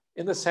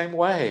 In the same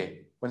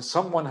way, when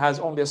someone has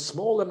only a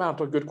small amount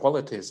of good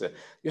qualities,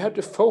 you have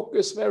to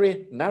focus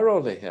very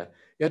narrowly here.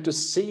 You have to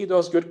see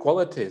those good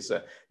qualities.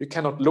 You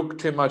cannot look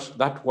too much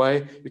that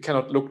way. You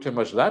cannot look too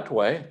much that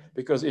way,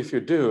 because if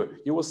you do,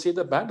 you will see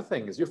the bad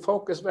things. You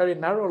focus very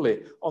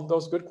narrowly on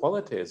those good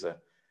qualities. And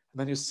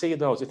then you see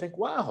those, you think,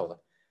 wow,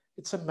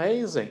 it's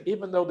amazing.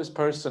 Even though this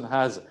person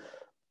has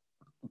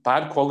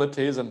bad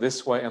qualities in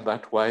this way and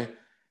that way,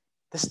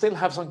 they still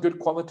have some good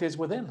qualities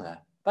within there.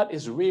 That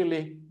is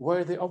really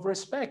worthy of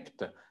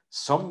respect.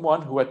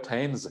 Someone who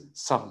attains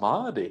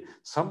samadhi,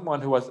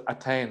 someone who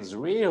attains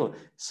real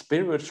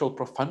spiritual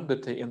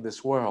profundity in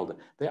this world,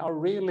 they are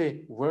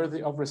really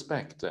worthy of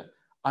respect.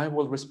 I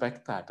will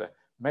respect that.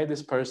 May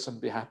this person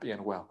be happy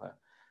and well.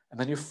 And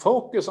then you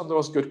focus on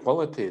those good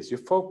qualities, you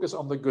focus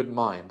on the good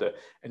mind,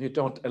 and you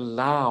don't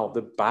allow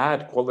the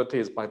bad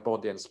qualities by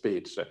body and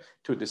speech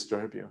to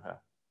disturb you.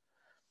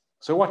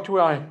 So what we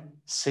are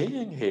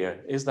seeing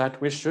here is that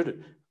we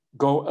should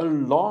go a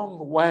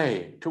long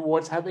way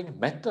towards having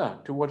metta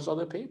towards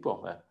other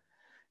people.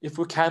 If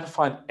we can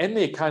find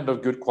any kind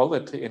of good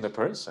quality in a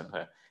person,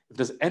 if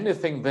there's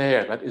anything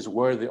there that is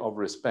worthy of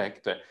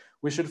respect,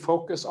 we should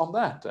focus on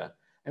that.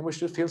 And we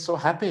should feel so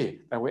happy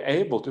that we're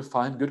able to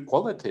find good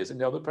qualities in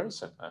the other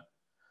person.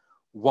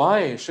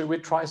 Why should we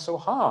try so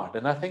hard?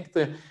 And I think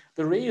the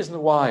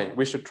reason why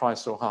we should try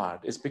so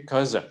hard is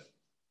because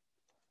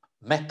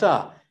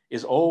metta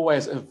is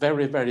always a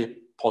very, very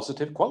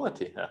positive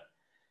quality.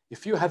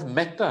 If you have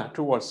metta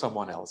towards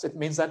someone else, it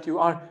means that you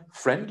are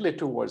friendly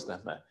towards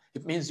them.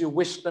 It means you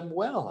wish them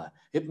well.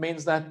 It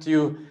means that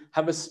you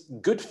have a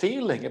good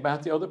feeling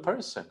about the other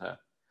person.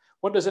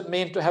 What does it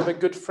mean to have a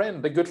good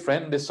friend? A good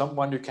friend is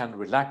someone you can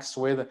relax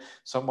with,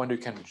 someone you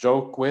can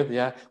joke with.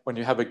 Yeah, when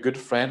you have a good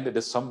friend, it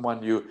is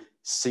someone you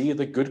see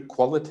the good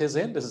qualities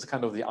in. This is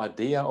kind of the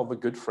idea of a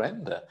good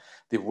friend.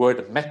 The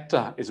word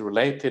metta is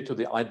related to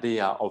the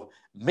idea of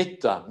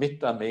mitta.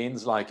 Mitta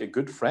means like a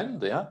good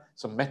friend. Yeah,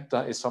 so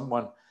metta is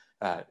someone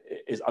are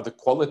the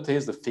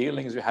qualities, the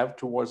feelings you have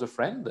towards a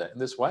friend in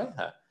this way.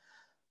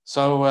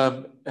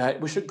 So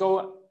we should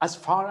go as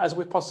far as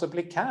we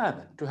possibly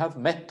can to have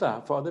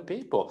metta for other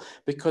people,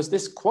 because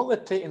this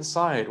quality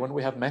inside, when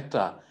we have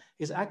metta,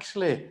 is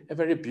actually a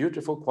very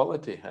beautiful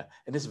quality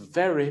and is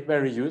very,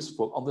 very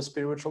useful on the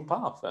spiritual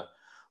path.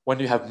 When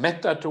you have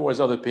metta towards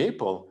other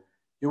people,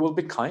 you will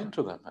be kind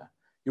to them.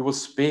 You will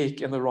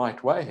speak in the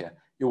right way.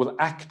 You will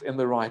act in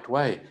the right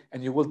way,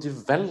 and you will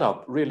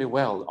develop really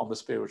well on the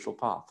spiritual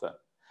path.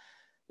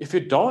 If you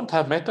don't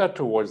have metta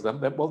towards them,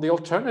 then, well, the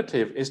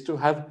alternative is to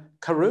have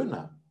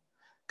karuna.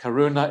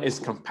 Karuna is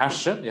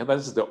compassion. Yeah, that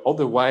is the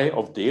other way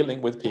of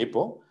dealing with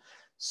people.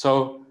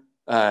 So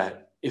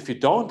if you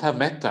don't have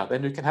metta,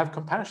 then you can have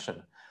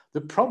compassion.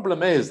 The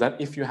problem is that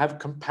if you have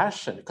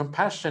compassion,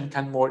 compassion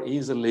can more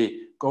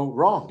easily go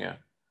wrong. Yeah?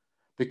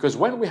 Because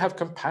when we have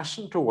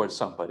compassion towards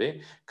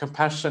somebody,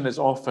 compassion is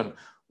often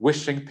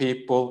wishing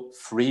people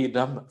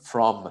freedom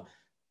from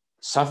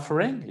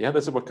suffering. Yeah,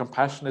 that's what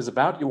compassion is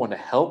about. You want to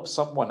help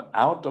someone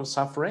out of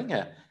suffering.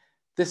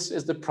 This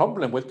is the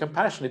problem with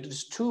compassion. It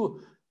is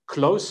too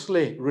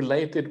closely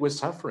related with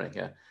suffering.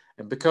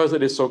 And because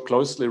it is so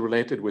closely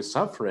related with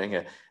suffering,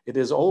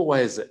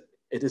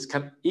 it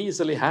can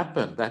easily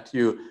happen that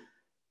you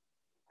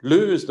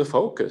lose the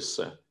focus.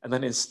 And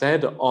then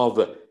instead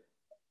of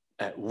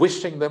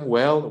wishing them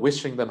well,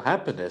 wishing them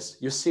happiness,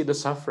 you see the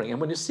suffering.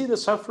 And when you see the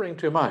suffering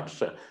too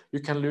much,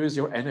 you can lose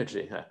your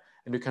energy.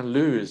 And you can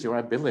lose your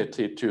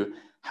ability to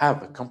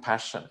have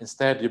compassion.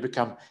 Instead, you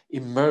become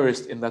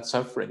immersed in that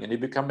suffering, and you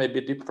become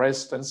maybe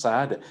depressed and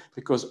sad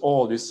because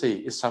all you see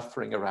is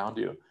suffering around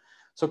you.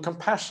 So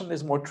compassion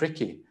is more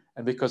tricky.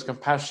 And because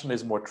compassion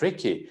is more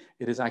tricky,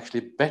 it is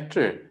actually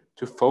better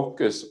to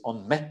focus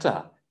on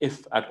metta,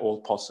 if at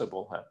all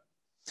possible.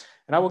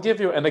 And I will give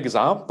you an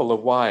example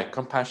of why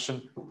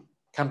compassion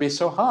can be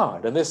so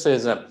hard. And this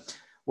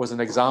was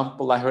an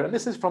example I heard, and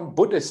this is from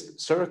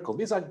Buddhist circle.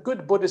 These are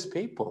good Buddhist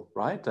people,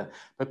 right?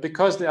 But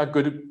because they are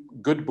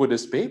good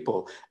Buddhist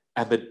people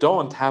and they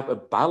don't have a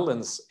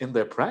balance in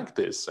their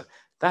practice,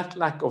 that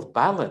lack of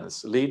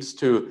balance leads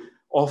to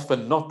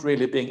often not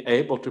really being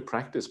able to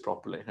practice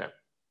properly.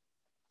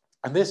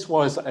 And this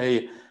was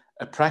a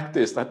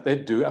practice that they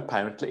do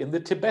apparently in the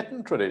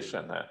Tibetan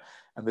tradition.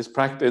 And this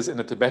practice in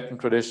the Tibetan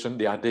tradition,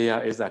 the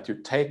idea is that you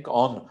take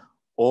on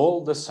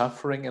all the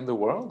suffering in the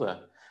world.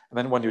 And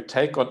then when you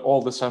take on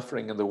all the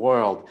suffering in the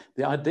world,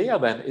 the idea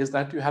then is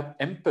that you have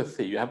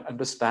empathy, you have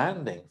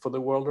understanding for the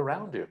world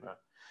around you.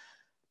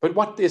 But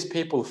what these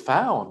people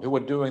found who were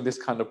doing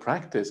this kind of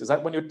practice is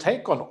that when you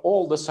take on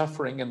all the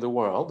suffering in the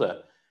world,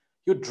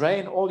 you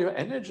drain all your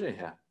energy.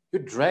 You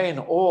drain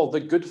all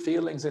the good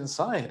feelings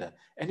inside,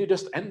 and you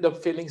just end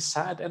up feeling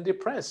sad and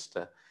depressed.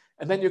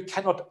 And then you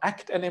cannot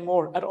act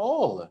anymore at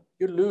all.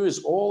 You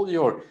lose all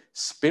your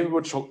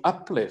spiritual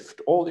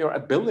uplift, all your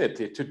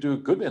ability to do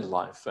good in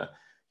life.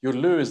 You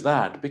lose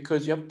that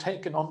because you have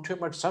taken on too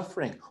much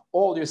suffering.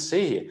 All you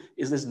see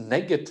is this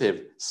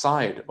negative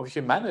side of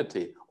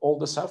humanity, all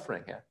the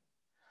suffering.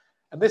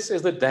 And this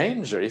is the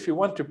danger if you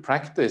want to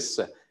practice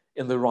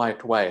in the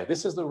right way.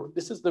 This is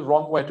the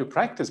wrong way to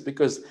practice,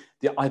 because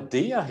the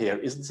idea here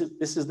is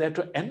this is there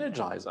to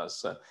energize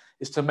us,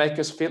 is to make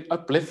us feel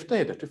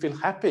uplifted, to feel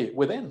happy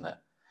within.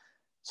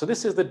 So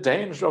this is the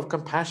danger of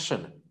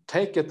compassion.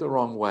 Take it the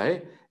wrong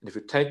way. And if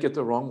you take it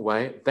the wrong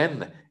way,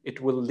 then it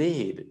will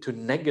lead to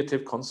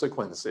negative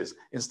consequences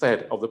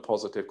instead of the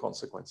positive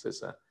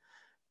consequences.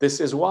 This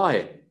is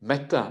why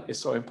metta is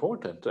so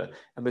important.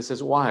 And this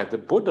is why the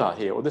Buddha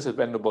here, or this is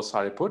Venerable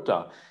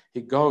Sariputta,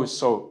 he goes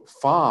so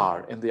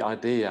far in the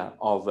idea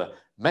of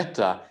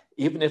metta,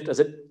 even if there's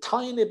a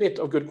tiny bit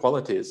of good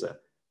qualities,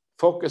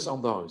 focus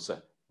on those,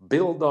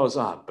 build those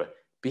up,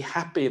 be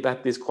happy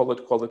that these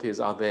qualities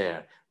are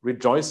there,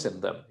 rejoice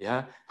in them,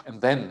 yeah, and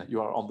then you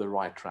are on the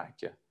right track.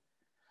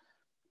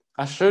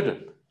 I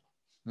should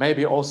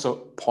maybe also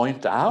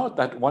point out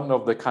that one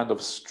of the kind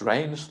of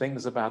strange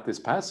things about this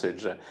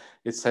passage,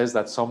 it says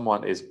that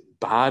someone is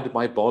bad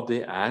by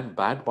body and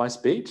bad by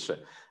speech,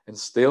 and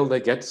still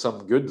they get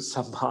some good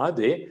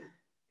samadhi.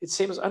 It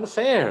seems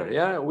unfair.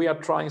 Yeah, we are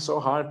trying so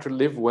hard to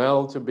live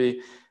well, to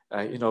be,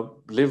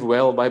 live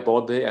well by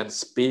body and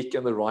speak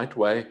in the right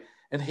way.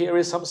 And here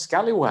is some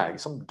scallywag,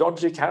 some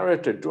dodgy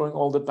character doing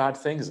all the bad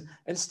things,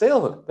 and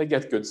still they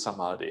get good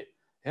samadhi.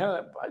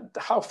 Yeah,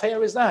 how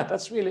fair is that?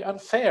 That's really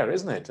unfair,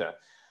 isn't it?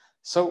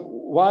 So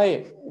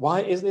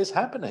why is this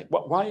happening?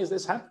 Why is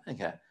this happening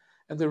here?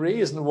 And the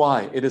reason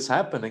why it is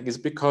happening is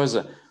because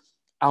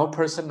our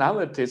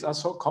personalities are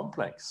so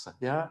complex.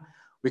 Yeah,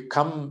 we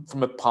come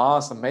from a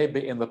past, and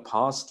maybe in the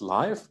past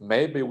life,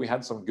 maybe we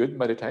had some good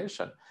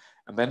meditation,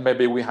 and then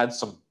maybe we had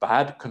some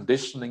bad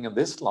conditioning in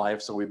this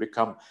life, so we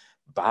become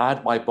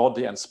bad by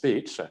body and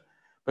speech.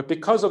 But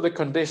because of the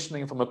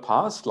conditioning from a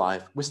past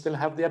life, we still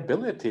have the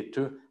ability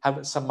to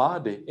have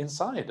samadhi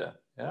inside.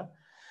 Yeah.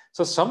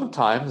 So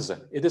sometimes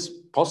it is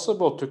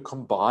possible to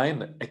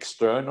combine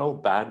external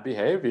bad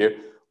behavior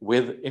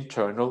with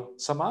internal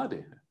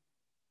samadhi.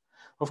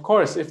 Of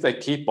course, if they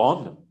keep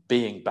on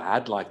being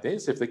bad like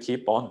this, if they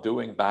keep on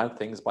doing bad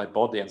things by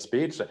body and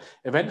speech,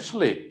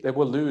 eventually they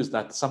will lose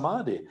that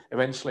samadhi.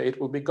 Eventually it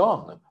will be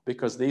gone,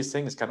 because these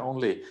things can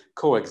only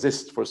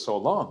coexist for so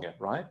long,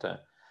 right?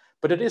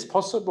 But it is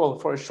possible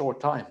for a short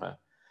time.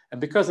 And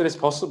because it is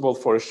possible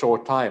for a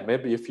short time,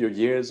 maybe a few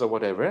years or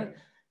whatever,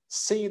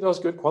 see those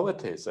good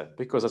qualities,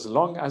 because as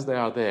long as they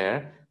are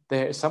there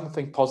is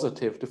something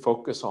positive to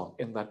focus on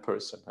in that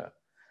person.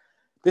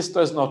 This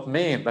does not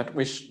mean that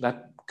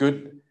that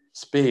good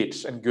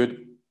speech and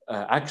good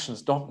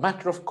actions don't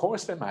matter. Of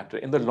course they matter.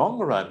 In the long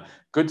run,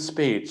 good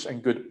speech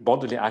and good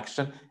bodily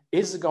action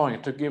is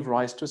going to give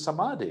rise to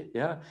samadhi.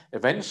 Yeah,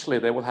 eventually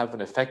they will have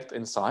an effect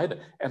inside,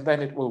 and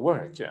then it will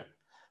work. Yeah,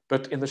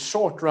 but in the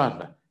short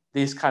run,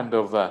 these kind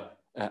of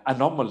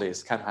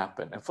anomalies can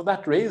happen, and for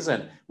that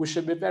reason, we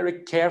should be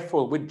very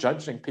careful with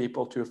judging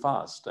people too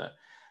fast.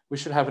 We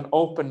should have an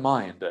open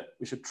mind.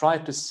 We should try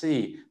to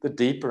see the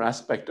deeper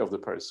aspect of the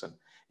person.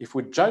 If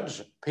we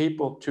judge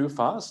people too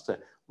fast,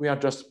 we are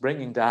just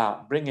bringing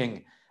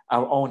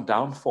our own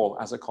downfall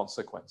as a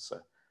consequence.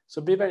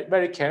 So be very,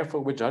 very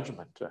careful with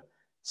judgment.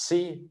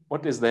 See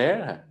what is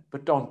there,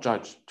 but don't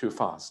judge too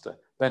fast.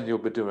 Then you'll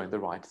be doing the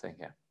right thing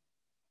here.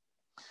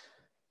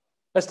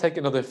 Let's take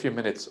another few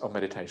minutes of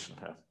meditation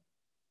here.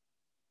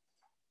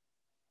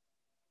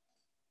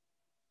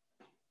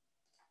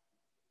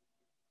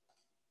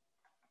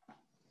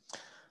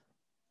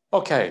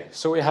 Okay,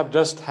 so we have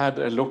just had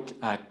a look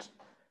at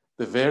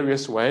the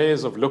various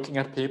ways of looking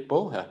at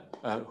people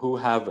who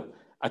have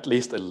at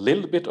least a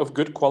little bit of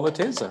good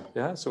qualities.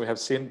 Yeah, so we have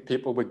seen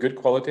people with good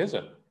qualities.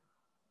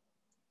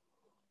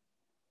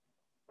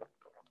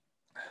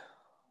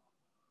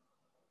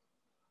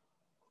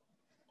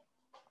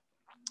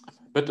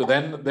 But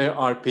then there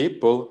are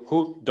people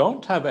who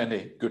don't have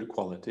any good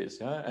qualities.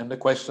 Yeah? And the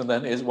question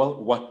then is, well,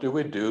 what do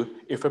we do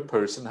if a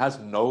person has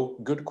no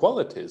good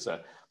qualities?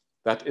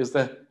 That is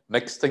the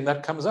next thing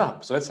that comes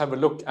up. So let's have a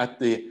look at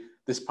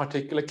this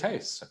particular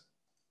case.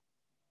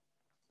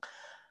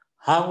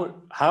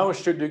 How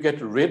should you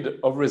get rid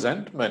of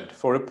resentment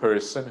for a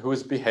person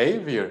whose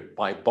behavior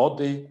by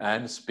body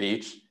and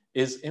speech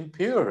is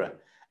impure,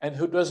 and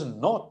who does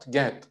not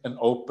get an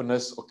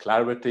openness or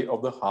clarity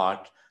of the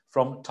heart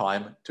from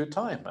time to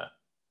time?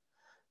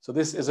 So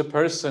this is a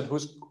person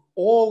whose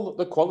all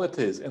the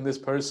qualities in this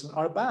person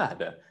are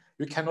bad.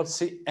 You cannot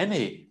see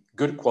any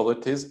good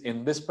qualities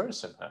in this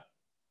person.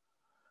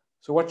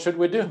 So what should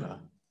we do?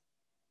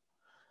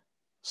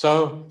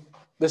 So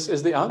this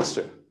is the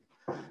answer.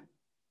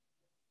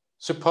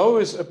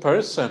 Suppose a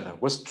person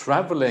was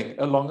traveling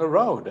along a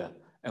road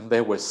and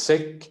they were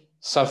sick,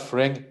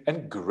 suffering,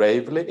 and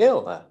gravely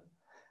ill.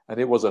 And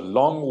it was a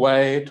long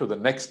way to the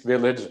next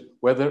village,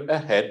 whether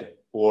ahead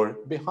or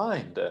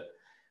behind.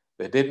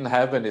 They didn't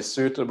have any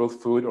suitable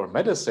food or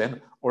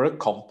medicine, or a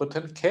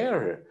competent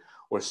carer,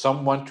 or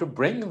someone to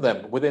bring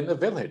them within a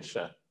village.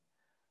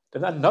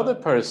 Then another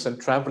person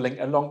traveling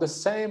along the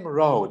same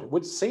road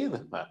would see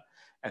them,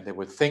 and they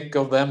would think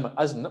of them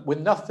as with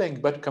nothing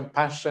but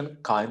compassion,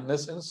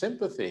 kindness, and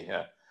sympathy.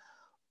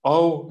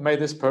 Oh, may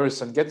this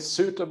person get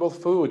suitable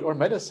food or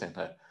medicine,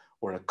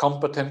 or a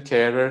competent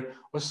carer,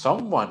 or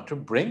someone to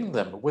bring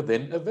them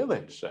within a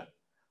village.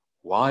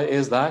 Why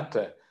is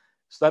that?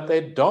 So that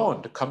they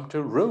don't come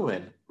to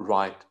ruin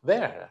right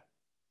there.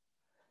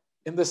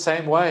 In the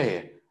same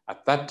way,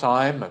 at that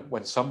time,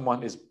 when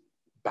someone is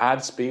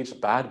bad speech,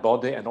 bad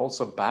body, and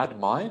also bad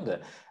mind,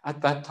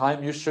 at that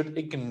time you should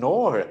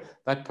ignore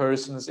that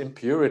person's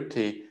impure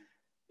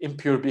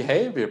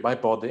behavior by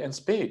body and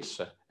speech.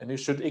 And you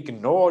should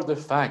ignore the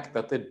fact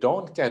that they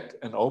don't get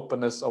an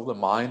openness of the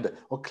mind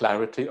or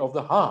clarity of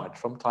the heart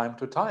from time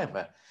to time.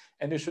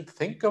 And you should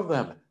think of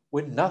them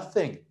with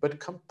nothing but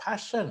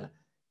compassion,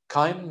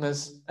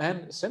 kindness,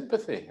 and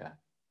sympathy.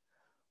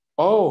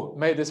 Oh,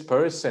 may this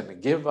person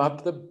give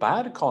up the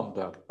bad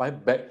conduct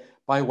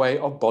by way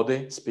of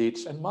body,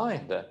 speech, and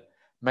mind.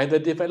 may they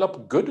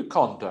develop good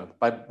conduct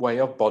by way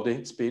of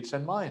body, speech,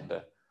 and mind.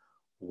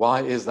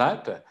 Why is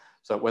that?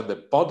 So when the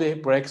body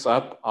breaks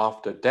up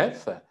after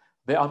death,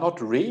 they are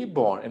not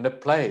reborn in a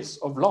place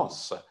of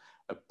loss,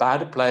 a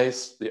bad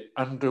place, the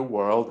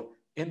underworld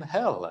in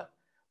hell.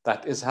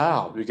 That is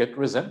how you get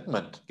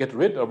resentment, get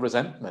rid of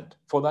resentment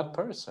for that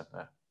person.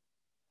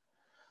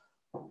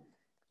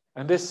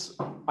 And this,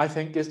 I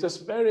think, is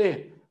just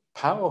very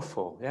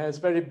powerful. Yeah, it's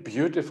a very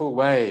beautiful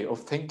way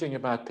of thinking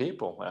about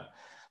people.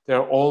 There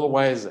are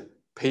always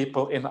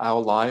people in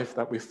our life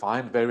that we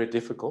find very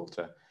difficult.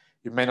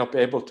 You may not be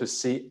able to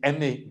see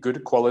any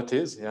good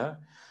qualities. Yeah,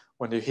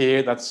 when you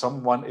hear that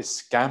someone is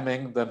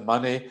scamming the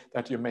money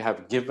that you may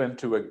have given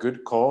to a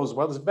good cause,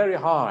 well, it's very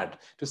hard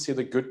to see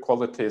the good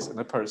qualities in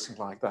a person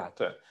like that.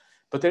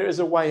 But there is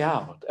a way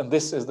out, and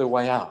this is the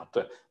way out,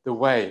 the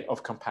way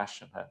of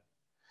compassion.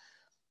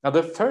 Now,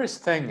 the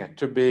first thing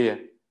to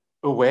be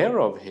aware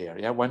of here,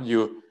 yeah, when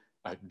you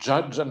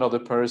judge another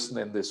person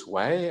in this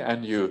way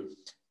and you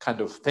kind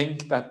of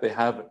think that they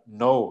have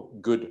no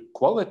good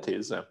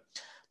qualities,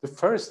 the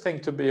first thing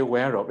to be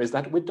aware of is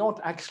that we don't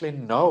actually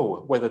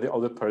know whether the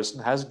other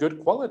person has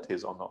good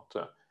qualities or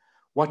not.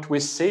 What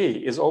we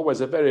see is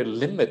always a very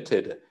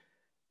limited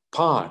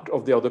part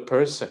of the other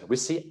person. We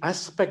see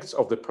aspects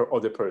of the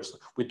other person.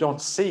 We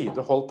don't see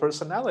the whole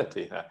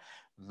personality.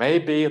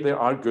 Maybe there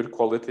are good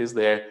qualities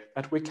there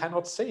that we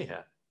cannot see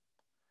here.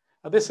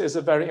 And this is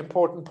a very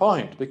important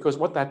point, because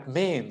what that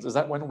means is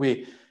that when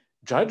we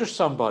judge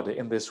somebody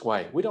in this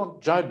way, we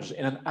don't judge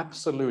in an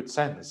absolute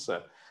sense.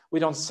 We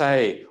don't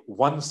say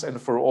once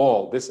and for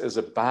all, this is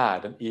a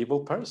bad and evil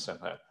person.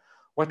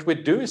 What we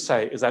do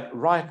say is that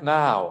right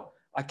now,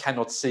 I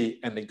cannot see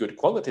any good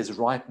qualities.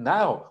 Right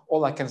now,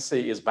 all I can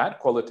see is bad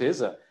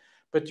qualities.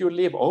 But you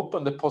leave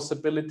open the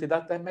possibility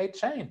that they may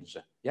change.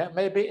 Yeah,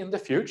 maybe in the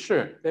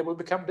future they will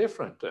become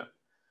different.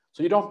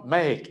 So you don't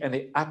make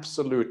any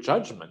absolute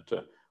judgment.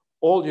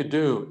 All you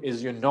do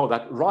is you know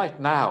that right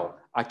now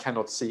I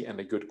cannot see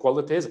any good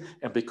qualities,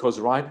 and because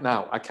right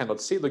now I cannot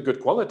see the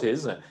good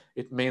qualities,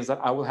 it means that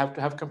I will have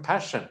to have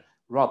compassion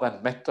rather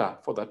than metta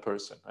for that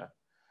person.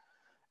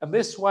 And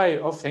this way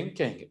of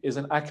thinking is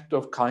an act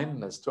of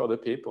kindness to other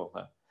people.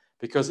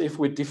 Because if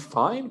we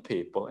define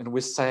people and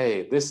we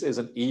say this is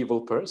an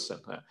evil person,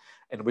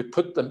 and we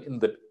put them in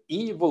the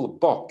evil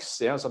box,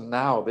 yeah, so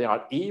now they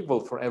are evil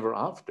forever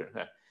after,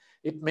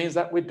 it means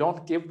that we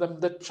don't give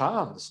them the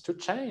chance to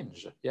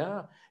change.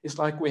 Yeah, it's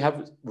like we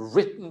have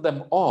written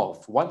them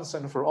off once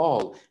and for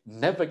all,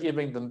 never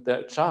giving them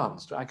the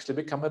chance to actually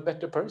become a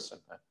better person.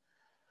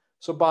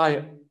 So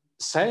by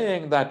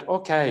saying that,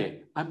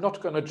 okay, I'm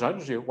not going to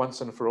judge you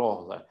once and for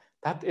all,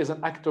 that is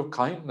an act of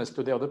kindness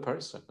to the other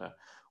person.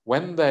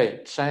 When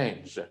they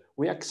change,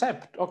 we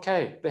accept,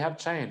 okay, they have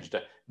changed.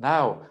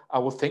 Now I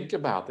will think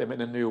about them in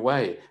a new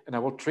way, and I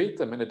will treat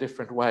them in a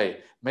different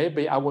way.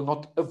 Maybe I will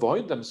not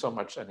avoid them so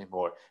much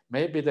anymore.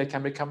 Maybe they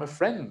can become a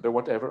friend or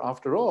whatever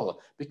after all,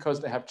 because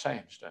they have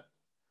changed.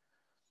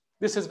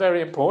 This is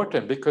very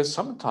important, because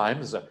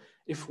sometimes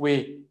if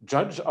we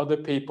judge other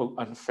people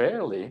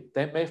unfairly,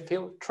 they may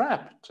feel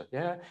trapped.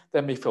 Yeah, they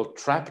may feel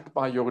trapped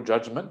by your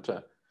judgment.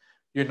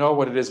 You know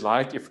what it is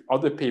like if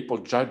other people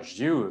judge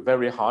you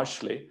very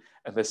harshly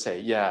and they say,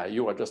 yeah,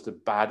 you are just a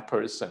bad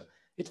person.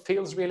 It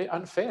feels really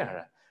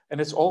unfair.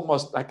 And it's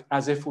almost like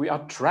as if we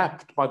are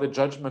trapped by the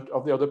judgment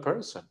of the other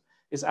person.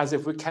 It's as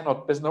if we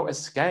cannot, there's no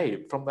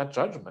escape from that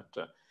judgment.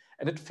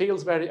 And it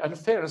feels very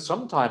unfair. And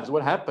sometimes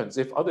what happens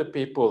if other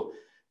people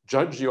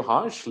judge you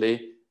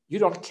harshly, you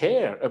don't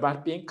care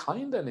about being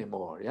kind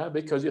anymore. Yeah,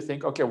 because you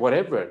think, okay,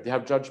 whatever, they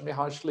have judged me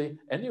harshly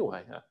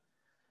anyway.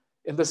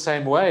 In the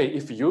same way,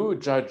 if you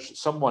judge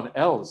someone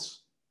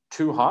else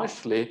too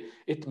harshly,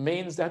 it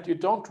means that you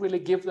don't really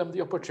give them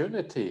the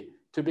opportunity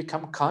to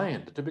become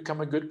kind, to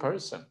become a good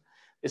person.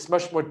 It's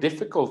much more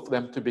difficult for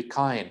them to be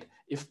kind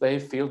if they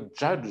feel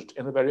judged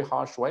in a very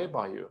harsh way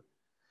by you.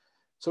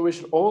 So we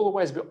should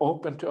always be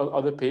open to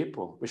other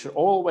people. We should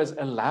always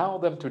allow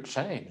them to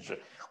change.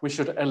 We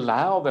should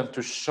allow them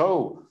to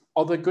show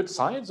other good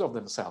sides of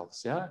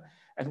themselves. Yeah.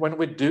 And when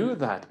we do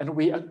that and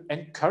we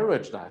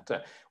encourage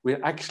that,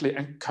 we're actually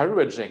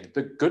encouraging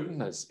the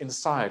goodness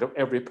inside of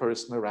every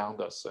person around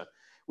us.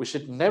 We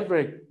should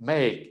never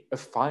make a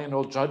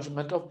final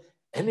judgment of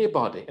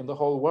anybody in the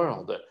whole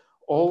world,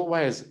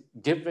 always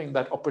giving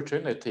that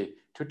opportunity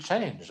to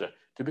change,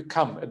 to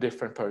become a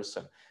different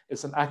person.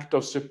 It's an act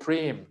of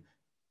supreme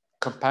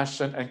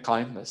compassion and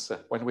kindness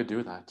when we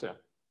do that.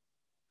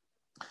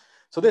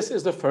 So this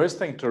is the first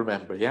thing to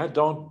remember. Yeah,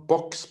 don't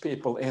box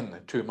people in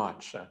too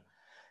much.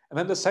 And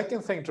then the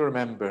second thing to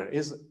remember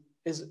is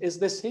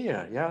this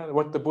here, yeah,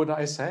 what the Buddha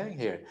is saying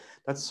here,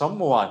 that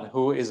someone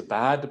who is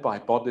bad by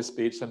body,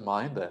 speech, and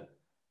mind,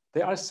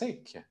 they are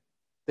sick,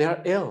 they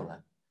are ill,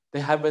 they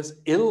have this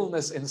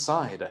illness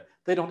inside.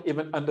 They don't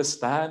even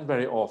understand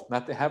very often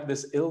that they have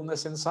this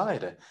illness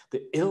inside,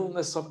 the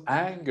illness of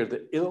anger,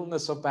 the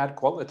illness of bad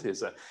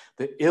qualities,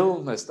 the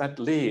illness that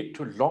lead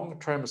to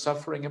long-term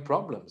suffering and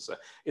problems.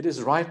 It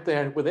is right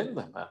there within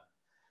them.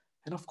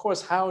 And of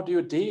course, how do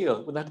you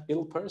deal with that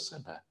ill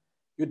person?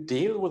 You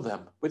deal with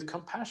them with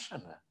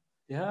compassion.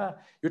 Yeah,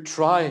 you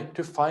try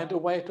to find a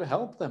way to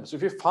help them. So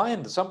if you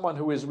find someone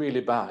who is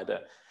really bad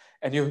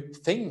and you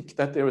think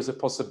that there is a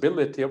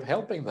possibility of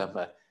helping them,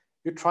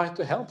 you try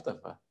to help them.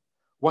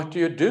 What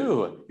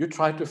do? You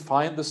try to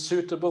find the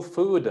suitable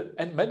food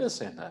and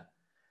medicine.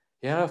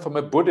 Yeah, from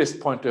a Buddhist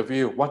point of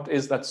view, what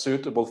is that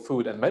suitable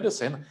food and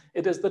medicine?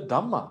 It is the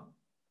Dhamma.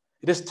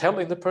 It is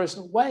telling the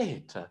person,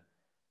 wait,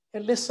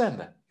 and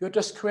listen, you're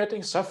just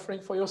creating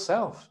suffering for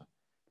yourself.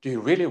 Do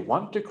you really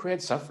want to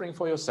create suffering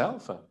for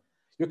yourself?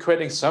 You're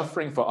creating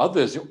suffering for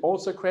others. You're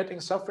also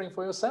creating suffering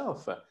for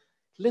yourself.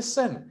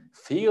 Listen,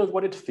 feel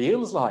what it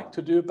feels like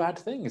to do bad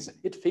things.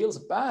 It feels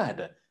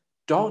bad.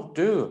 Don't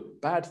do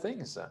bad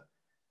things.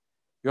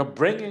 You're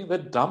bringing the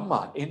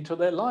Dhamma into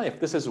their life.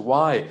 This is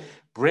why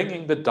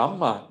bringing the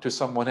Dhamma to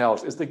someone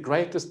else is the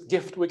greatest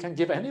gift we can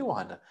give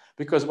anyone.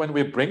 Because when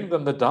we bring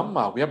them the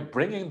Dhamma, we are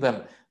bringing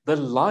them the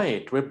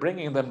light. We're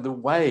bringing them the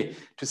way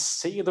to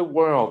see the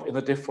world in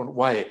a different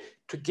way,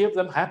 to give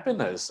them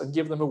happiness and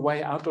give them a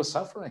way out of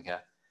suffering.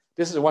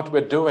 This is what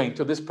we're doing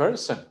to this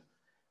person,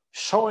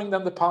 showing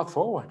them the path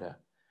forward.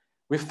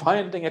 We're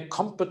finding a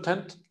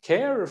competent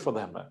carer for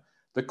them.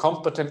 The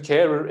competent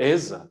carer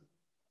is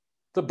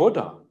the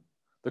Buddha.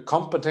 The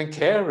competent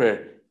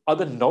carer are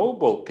the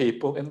noble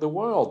people in the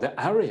world, the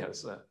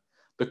Aryas.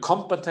 The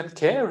competent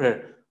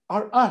carer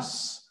are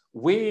us,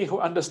 we who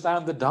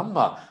understand the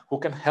Dhamma, who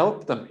can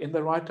help them in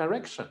the right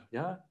direction.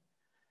 Yeah.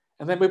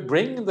 And then we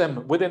bring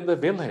them within the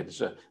village.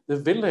 The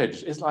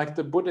village is like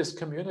the Buddhist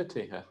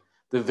community.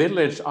 The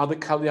village are the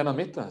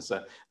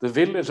Kalyanamitas. The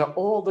village are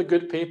all the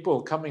good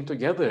people coming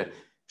together,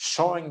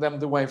 showing them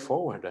the way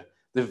forward.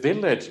 The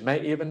village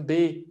may even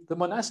be the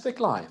monastic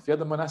life,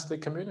 the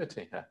monastic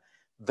community.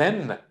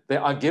 Then they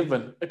are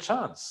given a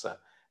chance.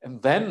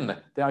 And then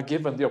they are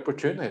given the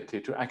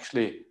opportunity to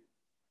actually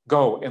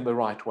go in the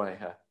right way.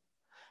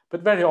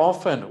 But very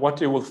often what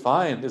you will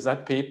find is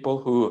that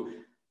people who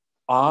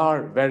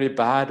are very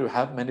bad, who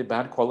have many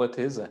bad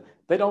qualities,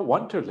 they don't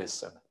want to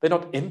listen. They're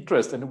not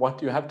interested in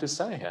what you have to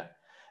say.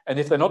 And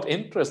if they're not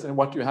interested in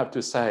what you have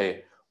to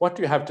say, what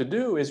you have to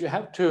do is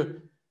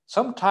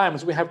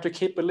sometimes we have to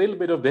keep a little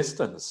bit of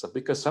distance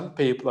because some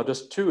people are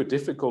just too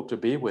difficult to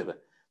be with.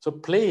 So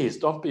please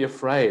don't be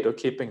afraid of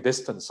keeping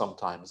distance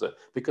sometimes,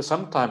 because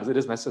sometimes it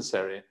is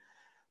necessary.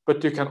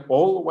 But you can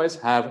always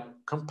have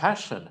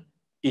compassion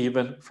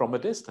even from a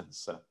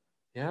distance.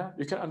 Yeah,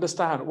 you can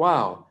understand,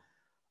 wow,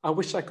 I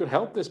wish I could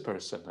help this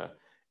person.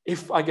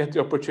 If I get the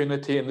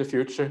opportunity in the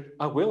future,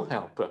 I will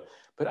help.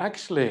 But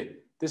actually,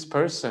 this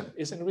person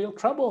is in real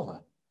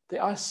trouble. They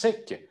are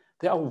sick.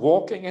 They are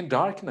walking in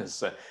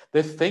darkness.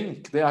 They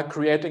think they are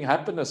creating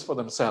happiness for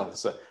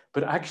themselves.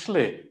 But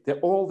actually,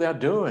 all they are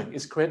doing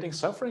is creating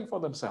suffering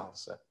for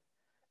themselves.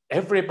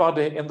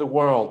 Everybody in the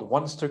world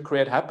wants to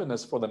create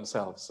happiness for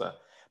themselves,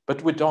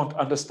 but we don't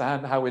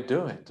understand how we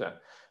do it.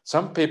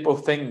 Some people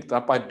think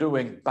that by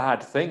doing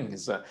bad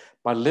things,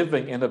 by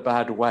living in a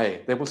bad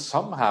way, they will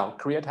somehow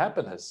create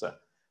happiness.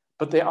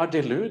 But they are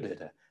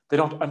deluded. They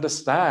don't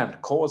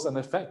understand cause and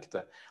effect.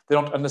 They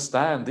don't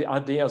understand the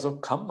ideas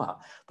of karma.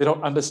 They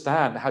don't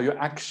understand how your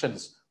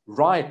actions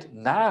right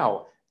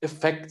now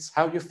affects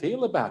how you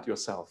feel about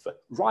yourself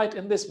right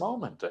in this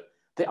moment.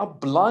 They are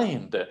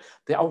blind.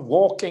 They are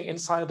walking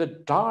inside a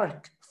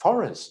dark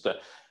forest,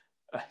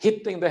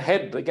 hitting the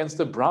head against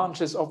the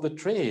branches of the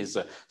trees,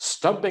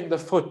 stubbing the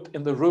foot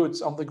in the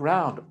roots on the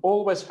ground,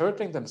 always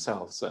hurting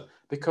themselves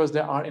because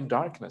they are in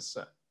darkness.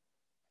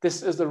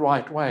 This is the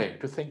right way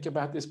to think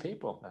about these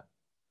people.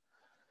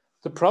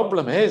 The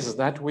problem is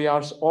that we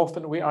are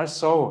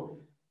so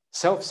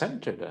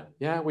self-centered.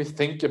 Yeah, we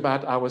think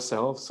about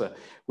ourselves.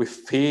 We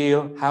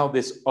feel how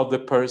this other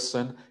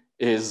person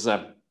is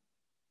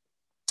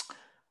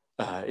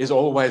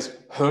always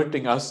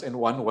hurting us in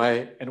one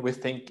way, and we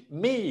think,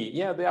 me,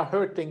 yeah, they are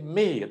hurting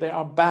me, they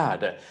are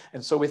bad.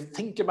 And so we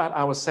think about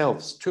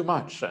ourselves too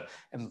much.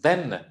 And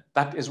then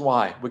that is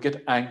why we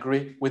get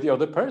angry with the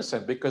other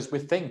person, because we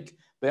think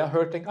they are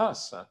hurting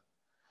us.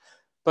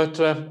 But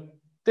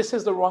this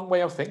is the wrong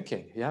way of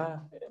thinking. Yeah,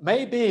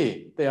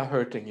 maybe they are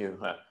hurting you.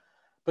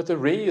 But the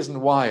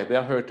reason why they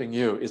are hurting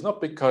you is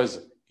not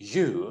because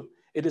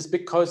it is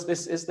because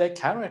this is their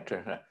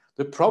character.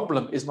 The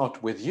problem is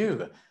not with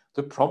you.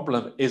 The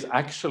problem is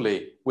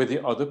actually with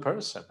the other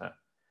person.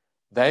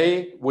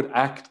 They would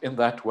act in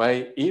that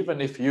way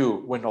even if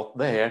you were not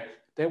there.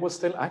 They will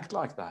still act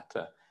like that.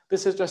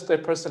 This is just their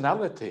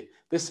personality.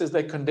 This is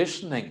their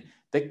conditioning.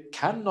 They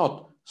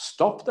cannot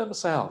stop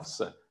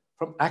themselves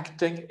from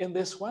acting in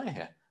this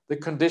way. The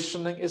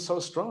conditioning is so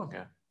strong.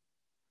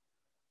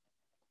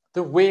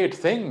 The weird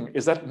thing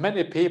is that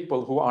many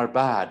people who are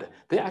bad,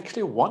 they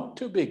actually want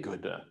to be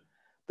good.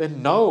 They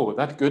know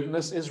that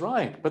goodness is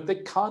right, but they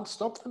can't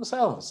stop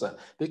themselves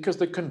because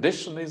the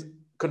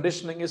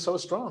conditioning is so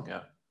strong.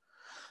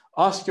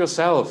 Ask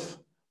yourself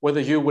whether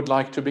you would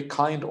like to be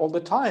kind all the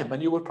time,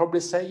 and you would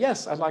probably say,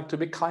 yes, I'd like to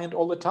be kind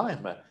all the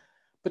time.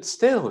 But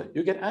still,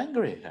 you get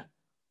angry.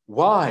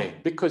 Why?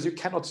 Because you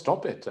cannot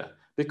stop it.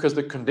 because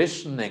the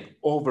conditioning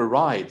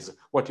overrides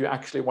what you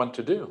actually want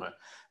to do.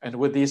 And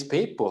with these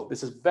people,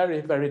 this is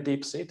very, very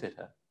deep-seated.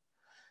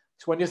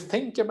 So when you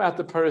think about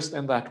the person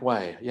in that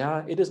way,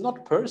 yeah, it is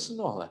not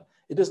personal.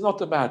 It is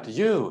not about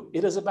you.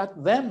 It is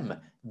about them.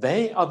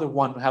 They are the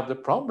one who have the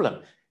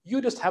problem.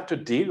 You just have to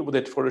deal with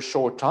it for a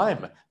short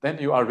time. Then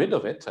you are rid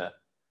of it.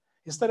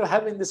 Instead of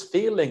having this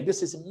feeling,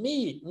 this is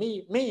me,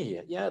 me,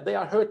 me. Yeah, they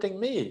are hurting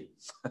me.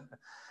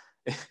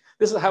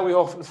 This is how we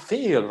often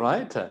feel,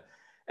 right?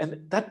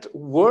 And that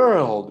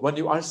world, when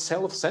you are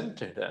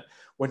self-centered,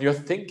 when you're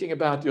thinking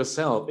about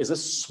yourself, is a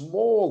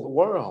small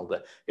world.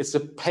 It's a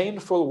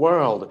painful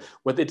world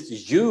where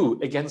it's you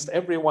against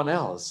everyone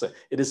else.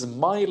 It is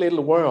my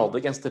little world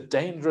against the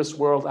dangerous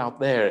world out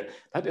there.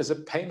 That is a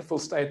painful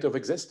state of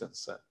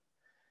existence.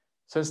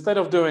 So instead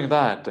of doing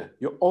that,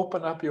 you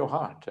open up your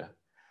heart.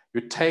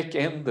 You take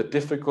in the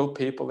difficult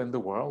people in the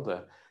world.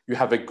 You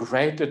have a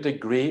greater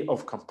degree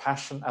of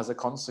compassion as a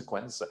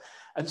consequence.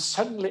 And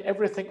suddenly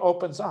everything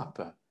opens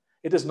up.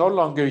 It is no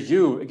longer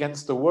you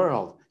against the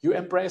world. You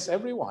embrace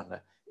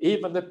everyone,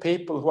 even the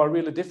people who are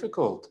really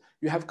difficult.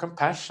 You have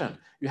compassion.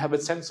 You have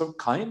a sense of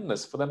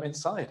kindness for them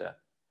inside.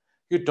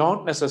 You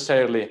don't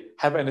necessarily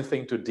have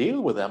anything to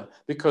deal with them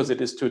because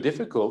it is too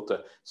difficult.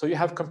 So you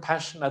have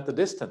compassion at the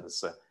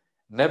distance.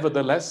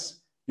 Nevertheless,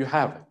 you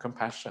have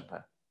compassion.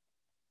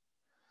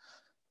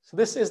 So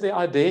this is the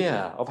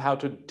idea of how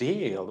to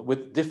deal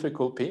with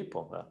difficult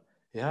people.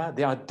 Yeah,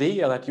 the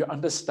idea that you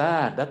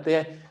understand that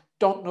they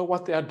don't know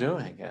what they are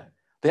doing.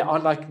 They are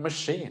like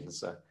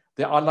machines.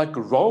 They are like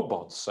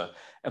robots.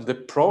 And the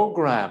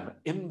program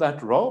in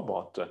that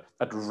robot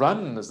that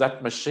runs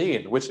that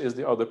machine, which is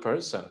the other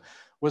person,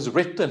 was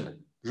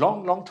written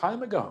long, long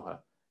time ago.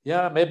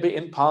 Yeah, maybe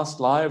in past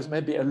lives,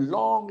 maybe a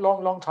long,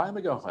 long, long time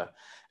ago.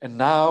 And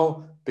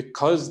now,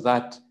 because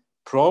that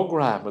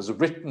program was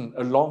written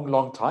a long,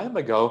 long time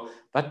ago,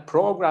 that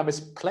program is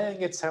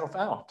playing itself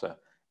out.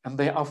 And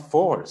they are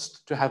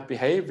forced to have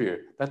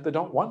behavior that they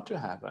don't want to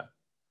have.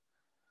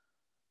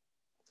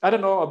 I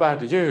don't know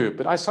about you,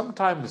 but I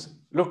sometimes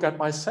look at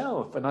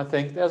myself and I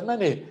think there's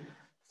many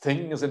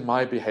things in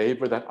my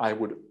behavior that I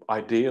would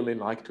ideally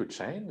like to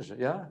change,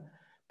 yeah?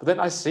 But then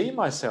I see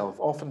myself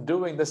often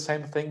doing the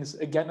same things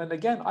again and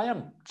again. I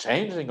am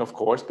changing, of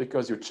course,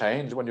 because you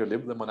change when you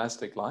live the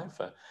monastic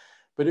life.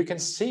 But you can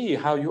see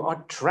how you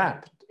are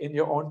trapped in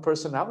your own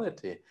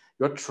personality.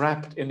 You're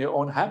trapped in your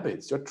own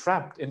habits. You're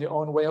trapped in your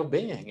own way of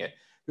being.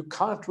 You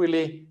can't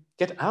really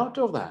get out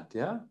of that,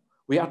 yeah?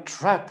 We are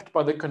trapped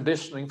by the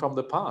conditioning from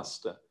the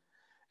past.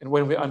 And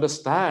when we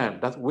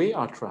understand that we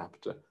are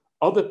trapped,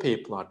 other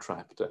people are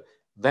trapped,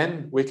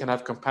 then we can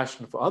have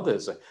compassion for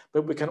others,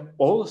 but we can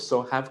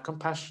also have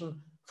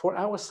compassion for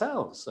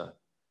ourselves.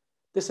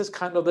 This is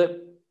kind of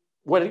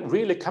what it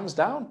really comes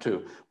down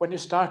to when you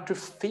start to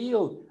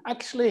feel,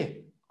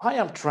 actually, I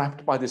am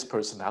trapped by this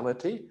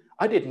personality.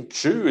 I didn't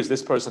choose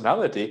this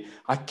personality.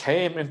 I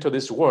came into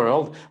this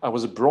world. I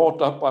was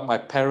brought up by my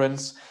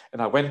parents,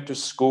 and I went to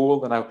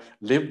school, and I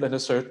lived in a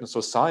certain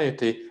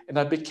society, and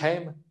I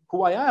became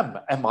who I am.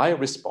 Am I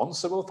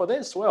responsible for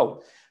this?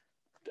 Well,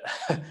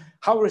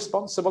 how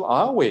responsible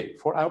are we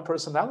for our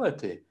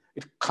personality?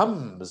 It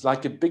comes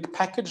like a big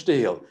package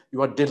deal.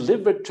 You are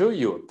delivered to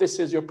you. This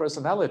is your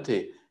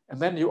personality. And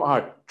then you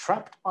are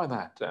trapped by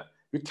that.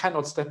 You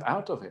cannot step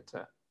out of it.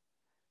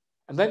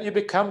 And then you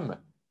become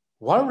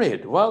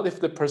worried. Well, if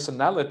the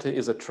personality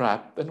is a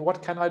trap, then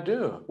what can I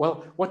do?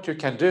 Well, what you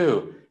can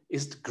do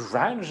is to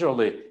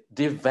gradually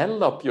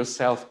develop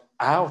yourself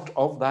out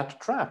of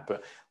that trap.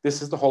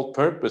 This is the whole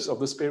purpose of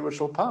the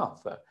spiritual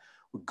path.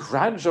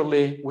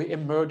 Gradually, we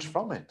emerge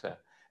from it.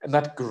 And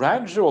that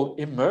gradual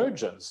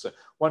emergence,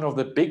 one of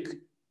the big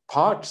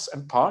parts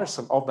and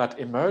parcel of that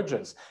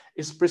emergence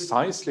is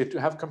precisely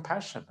to have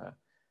compassion.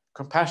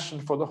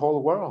 Compassion for the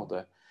whole world.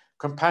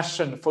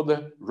 Compassion for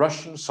the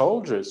Russian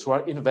soldiers who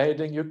are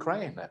invading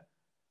Ukraine.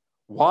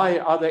 Why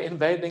are they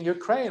invading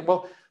Ukraine?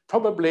 Well,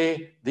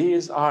 probably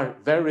these are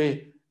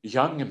very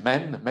young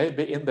men,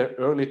 maybe in their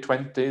early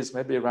 20s,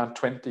 maybe around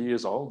 20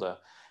 years old.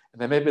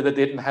 And then maybe they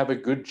didn't have a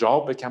good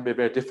job. It can be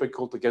very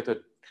difficult to get a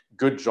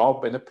good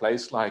job in a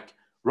place like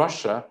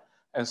Russia.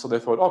 And so they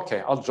thought,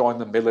 okay, I'll join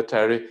the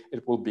military.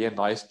 It will be a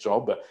nice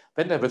job.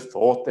 They never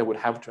thought they would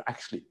have to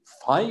actually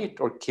fight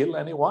or kill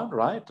anyone,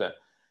 right?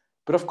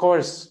 But of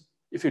course,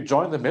 if you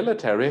join the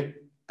military,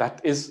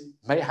 that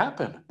may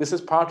happen. This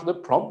is part of the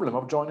problem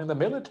of joining the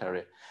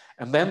military.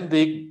 And then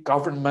the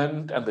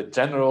government and the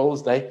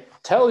generals, they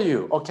tell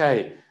you,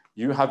 okay,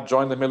 you have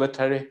joined the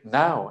military.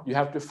 Now you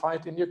have to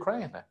fight in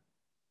Ukraine.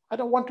 I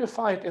don't want to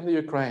fight in the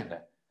Ukraine.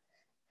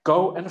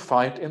 Go and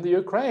fight in the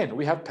Ukraine.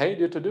 We have paid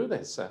you to do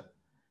this.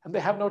 And they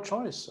have no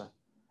choice.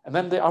 And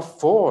then they are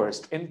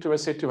forced into a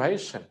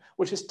situation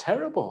which is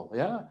terrible,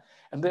 yeah?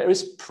 And there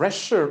is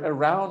pressure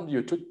around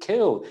you to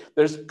kill.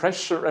 There's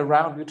pressure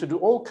around you to do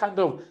all kinds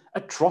of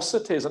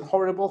atrocities and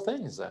horrible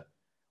things.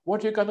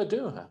 What are you going to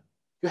do?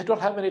 You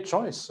don't have any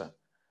choice.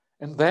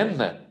 And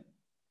then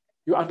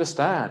you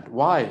understand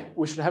why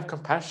we should have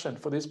compassion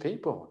for these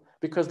people,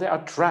 because they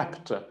are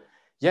trapped.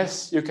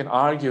 Yes, you can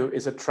argue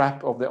it's a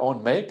trap of their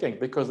own making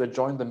because they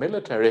joined the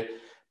military,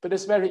 but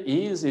it's very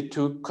easy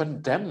to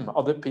condemn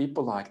other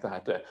people like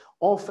that.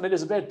 Often it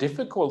is very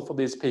difficult for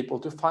these people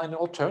to find an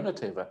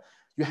alternative.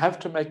 You have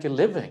to make a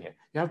living.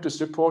 You have to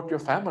support your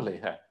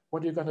family.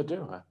 What are you going to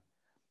do?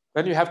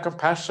 Then you have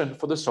compassion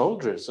for the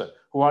soldiers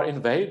who are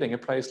invading a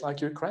place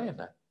like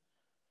Ukraine.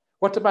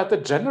 What about the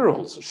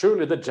generals?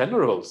 Surely the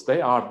generals,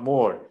 they are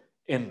more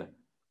in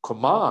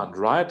command,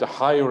 right? The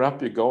higher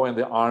up you go in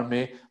the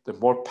army, the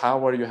more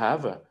power you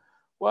have.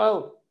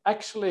 Well,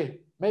 actually,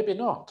 maybe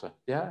not.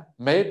 Yeah,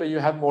 maybe you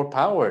have more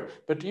power,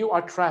 but you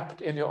are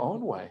trapped in your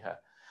own way.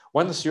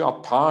 Once you are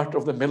part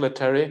of the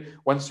military,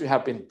 once you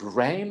have been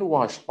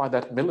brainwashed by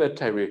that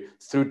military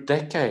through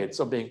decades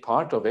of being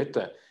part of it,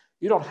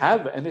 you don't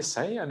have any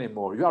say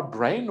anymore. You are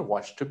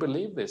brainwashed to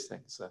believe these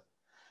things.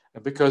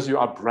 And because you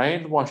are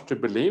brainwashed to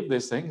believe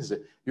these things,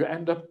 you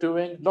end up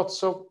doing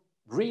lots of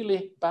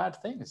really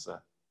bad things.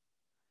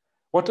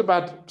 What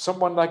about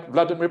someone like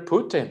Vladimir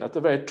Putin at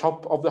the very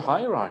top of the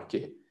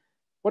hierarchy?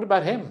 What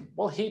about him?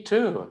 Well, he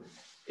too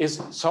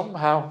is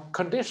somehow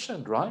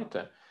conditioned, right?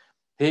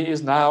 He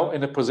is now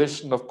in a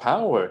position of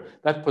power.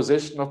 That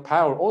position of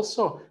power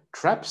also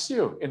traps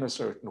you in a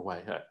certain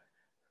way.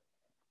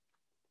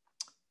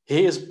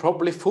 He is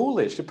probably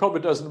foolish. He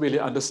probably doesn't really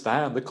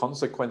understand the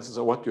consequences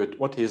of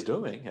what he's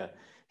doing.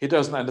 He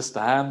doesn't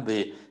understand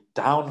the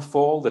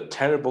downfall, the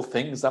terrible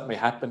things that may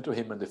happen to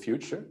him in the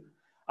future.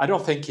 I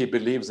don't think he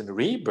believes in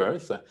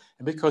rebirth.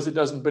 And because he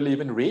doesn't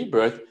believe in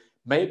rebirth,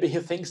 maybe he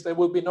thinks there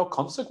will be no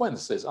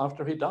consequences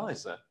after he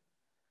dies.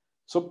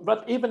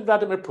 But even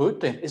Vladimir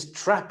Putin is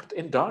trapped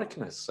in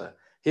darkness.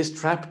 He's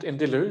trapped in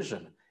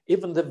delusion.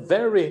 Even the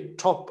very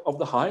top of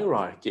the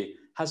hierarchy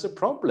has a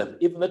problem.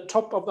 Even the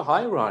top of the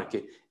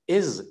hierarchy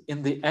is,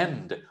 in the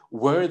end,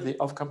 worthy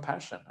of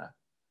compassion.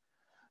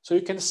 So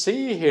you can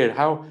see here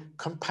how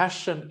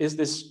compassion is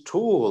this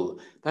tool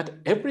that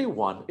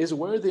everyone is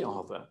worthy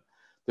of.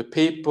 The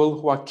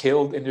people who are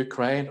killed in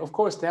Ukraine, of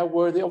course, they are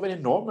worthy of an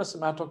enormous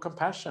amount of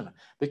compassion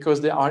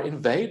because they are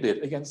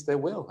invaded against their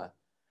will.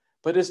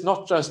 But it's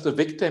not just the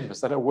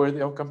victims that are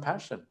worthy of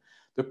compassion.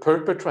 The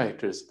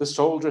perpetrators, the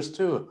soldiers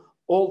too,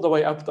 all the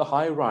way up the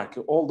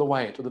hierarchy, all the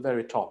way to the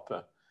very top.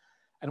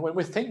 And when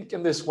we think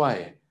in this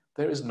way,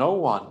 there is no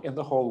one in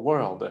the whole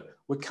world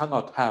we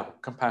cannot have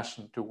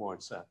compassion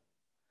towards.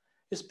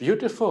 It's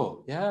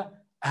beautiful, yeah.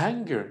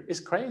 Anger is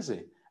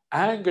crazy.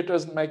 Anger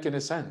doesn't make any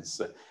sense.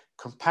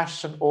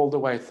 Compassion all the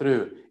way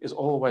through is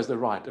always the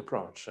right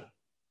approach.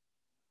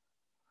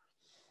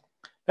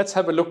 Let's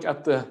have a look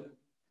at the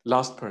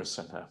last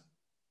person here.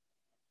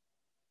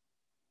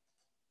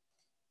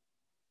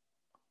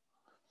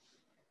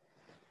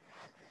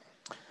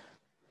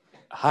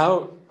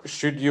 How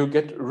should you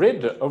get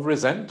rid of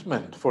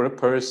resentment for a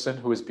person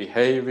whose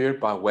behavior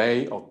by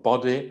way of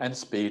body and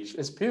speech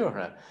is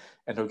pure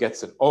and who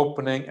gets an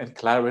opening and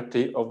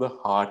clarity of the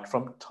heart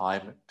from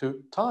time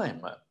to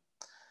time?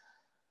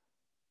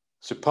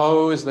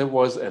 Suppose there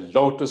was a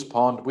lotus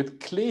pond with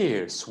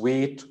clear,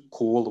 sweet,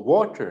 cool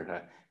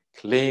water,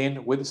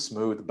 clean with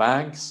smooth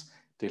banks,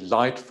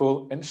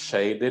 delightful and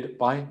shaded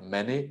by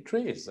many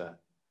trees.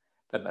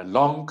 Then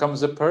along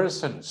comes a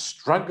person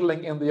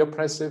struggling in the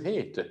oppressive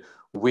heat,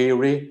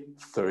 weary,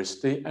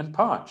 thirsty, and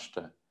parched.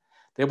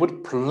 They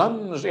would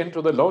plunge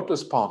into the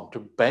lotus pond to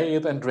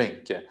bathe and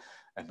drink,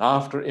 and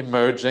after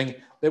emerging,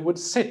 they would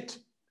sit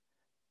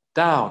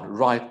down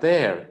right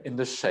there in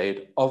the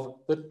shade of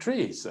the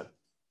trees.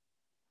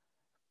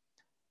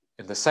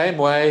 In the same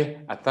way,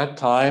 at that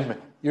time,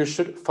 you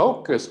should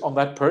focus on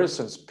that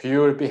person's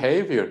pure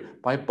behavior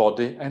by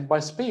body and by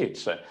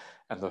speech,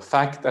 and the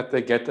fact that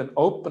they get an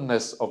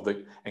openness of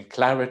and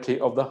clarity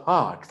of the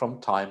heart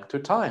from time to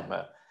time.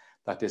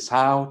 That is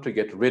how to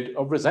get rid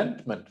of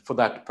resentment for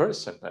that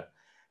person.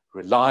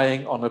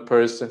 Relying on a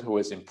person who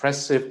is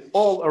impressive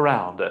all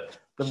around,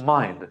 the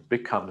mind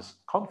becomes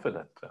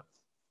confident.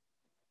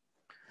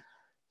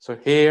 So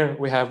here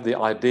we have the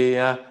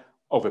idea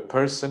of a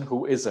person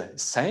who is a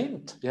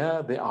saint.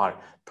 Yeah, they are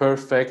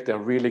perfect, they're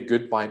really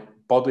good by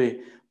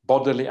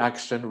bodily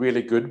action,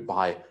 really good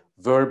by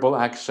verbal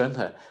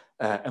action.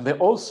 And they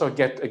also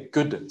get a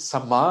good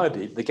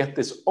samadhi. They get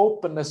this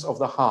openness of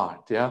the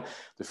heart, yeah,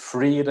 the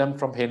freedom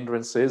from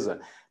hindrances,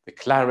 the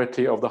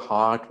clarity of the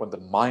heart when the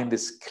mind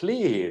is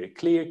clear,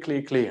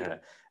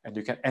 and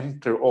you can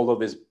enter all of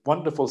these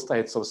wonderful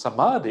states of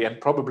samadhi, and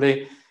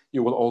probably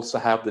you will also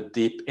have the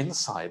deep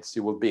insights.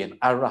 You will be an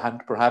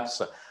arahant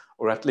perhaps,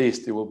 or at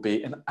least you will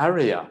be an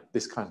arya,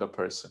 this kind of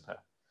person.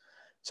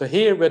 So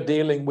here we're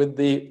dealing with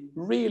the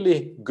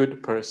really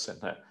good person.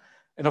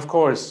 And of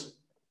course,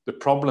 the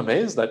problem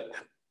is that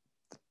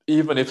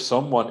even if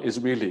someone is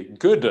really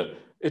good,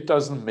 it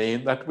doesn't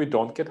mean that we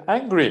don't get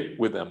angry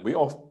with them.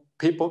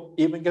 People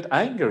even get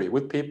angry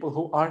with people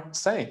who are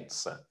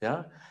saints.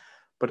 Yeah?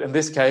 But in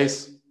this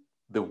case,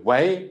 the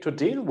way to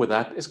deal with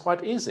that is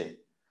quite easy.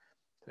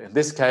 In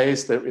this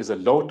case, there is a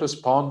lotus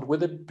pond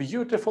with a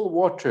beautiful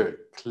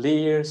water,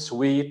 clear,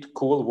 sweet,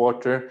 cool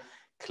water,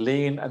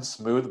 clean and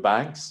smooth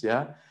banks.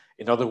 Yeah?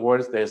 In other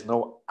words, there's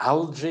no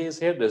algae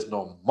here, there's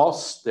no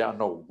moss, there are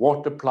no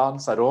water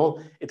plants at all.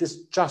 It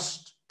is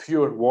just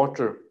pure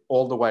water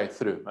all the way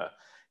through.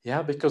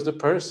 Yeah, because the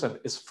person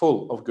is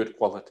full of good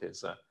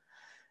qualities.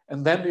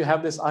 And then you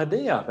have this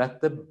idea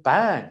that the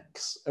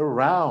banks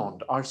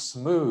around are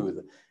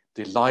smooth,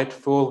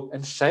 delightful,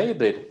 and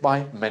shaded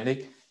by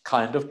many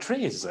kind of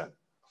trees.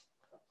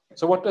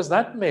 So what does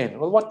that mean?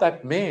 Well, what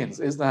that means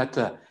is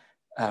that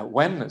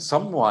when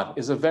someone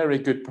is a very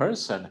good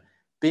person,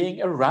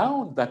 being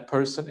around that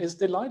person is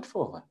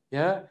delightful.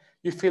 Yeah,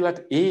 you feel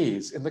at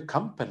ease in the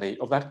company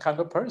of that kind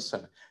of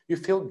person. You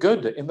feel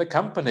good in the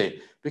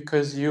company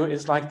because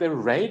it's like they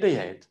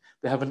radiate.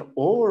 They have an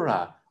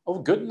aura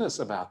of goodness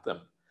about them.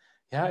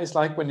 Yeah, it's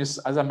like when you,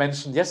 as I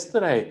mentioned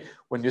yesterday,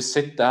 when you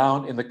sit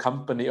down in the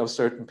company of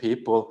certain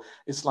people,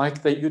 it's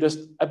like you just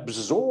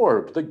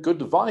absorb the good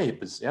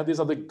vibes. Yeah, these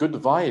are the good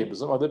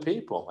vibes of other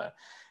people.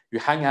 You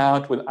hang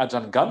out with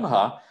Ajahn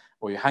Ganha,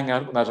 or you hang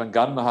out with Ajahn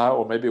Ganha,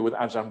 or maybe with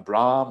Ajahn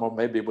Brahm, or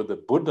maybe with the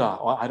Buddha,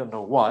 or I don't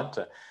know what.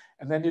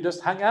 And then you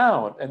just hang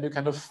out and you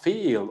kind of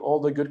feel all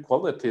the good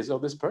qualities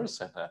of this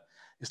person.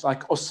 It's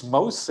like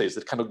osmosis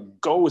that kind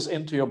of goes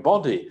into your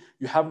body.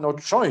 You have no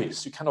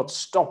choice. You cannot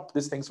stop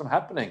these things from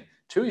happening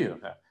to you.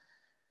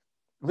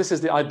 This is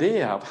the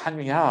idea of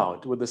hanging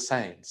out with the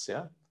saints.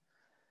 Yeah.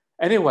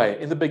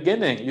 Anyway, in the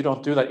beginning, you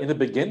don't do that. In the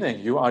beginning,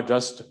 you are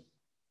just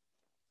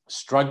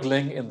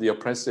struggling in the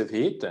oppressive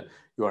heat.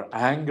 You are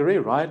angry,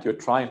 right? You're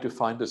trying to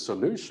find a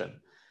solution.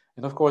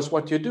 And of course,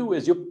 what you do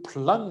is you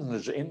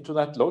plunge into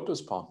that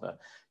lotus pond.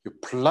 You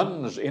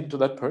plunge into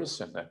that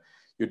person.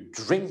 You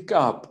drink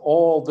up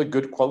all the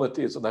good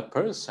qualities of that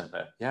person.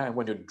 Yeah, and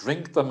when you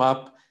drink them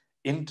up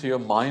into your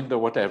mind or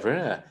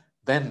whatever,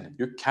 then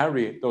you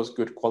carry those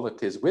good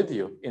qualities with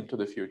you into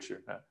the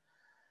future.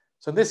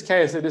 So in this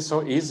case, it is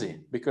so easy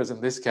because in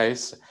this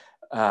case,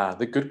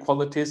 the good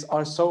qualities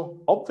are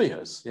so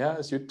obvious. Yeah,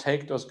 as you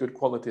take those good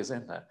qualities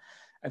in there.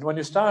 And when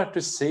you start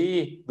to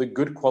see the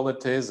good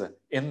qualities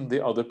in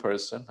the other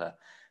person,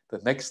 the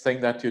next thing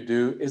that you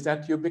do is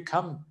that you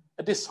become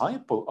a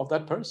disciple of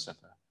that person.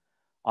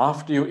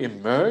 After you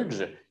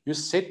emerge, you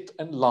sit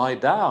and lie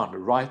down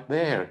right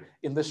there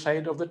in the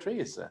shade of the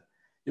trees.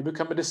 You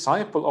become a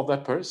disciple of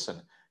that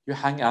person. You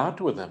hang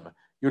out with them.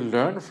 You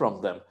learn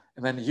from them.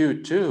 And then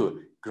you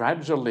too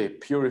gradually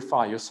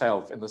purify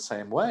yourself in the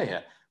same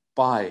way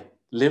by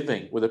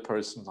living with a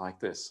person like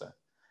this.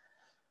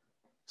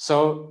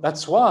 So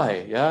that's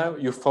why, yeah,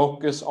 you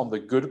focus on the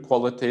good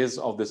qualities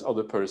of this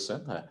other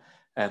person,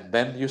 and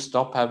then you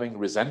stop having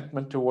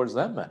resentment towards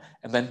them,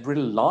 and then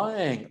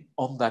relying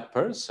on that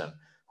person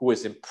who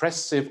is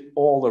impressive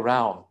all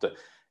around.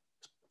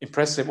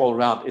 Impressive all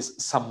around is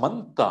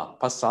samanta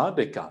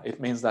pasadika.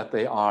 It means that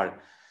they are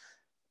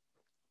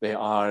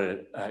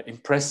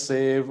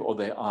impressive, or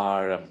they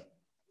are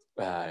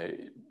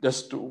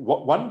just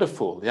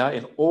wonderful, yeah,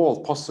 in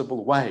all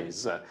possible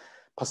ways.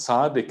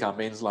 Pasadika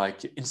means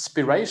like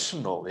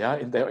inspirational, yeah,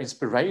 they're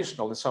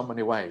inspirational in so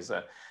many ways.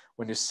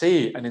 When you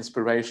see an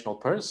inspirational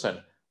person,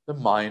 the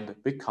mind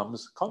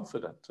becomes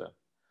confident.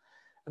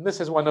 And this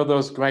is one of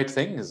those great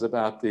things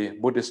about the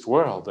Buddhist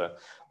world.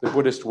 The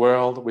Buddhist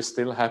world, we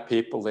still have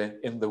people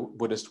in the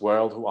Buddhist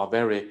world who are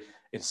very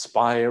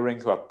inspiring,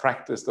 who have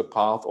practiced the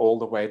path all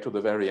the way to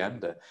the very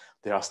end.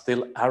 There are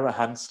still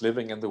arahants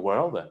living in the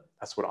world.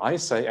 That's what I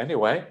say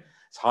anyway.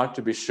 It's hard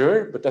to be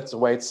sure, but that's the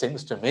way it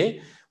seems to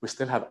me. We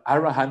still have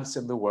arahants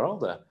in the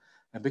world.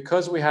 And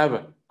because we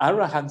have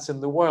arahants in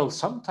the world,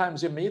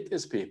 sometimes you meet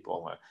these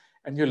people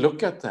and you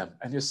look at them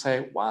and you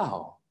say,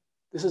 wow,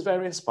 this is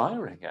very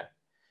inspiring.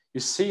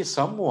 You see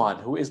someone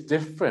who is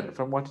different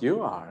from what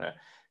you are.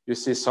 You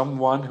see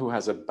someone who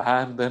has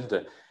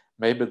abandoned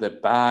maybe the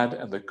bad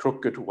and the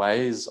crooked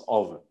ways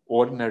of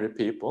ordinary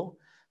people,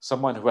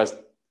 someone who has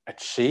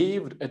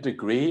achieved a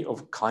degree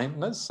of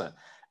kindness,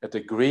 a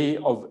degree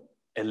of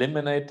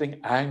eliminating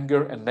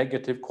anger and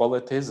negative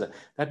qualities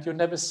that you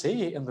never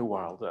see in the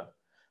world.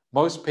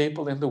 Most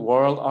people in the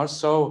world are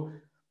so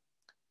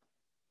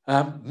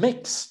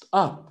mixed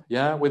up,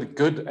 yeah, with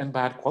good and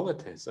bad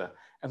qualities.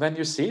 And then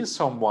you see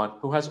someone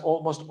who has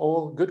almost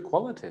all good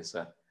qualities.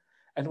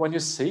 And when you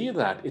see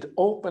that, it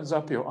opens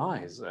up your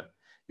eyes.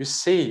 You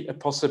see a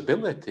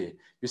possibility.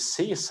 You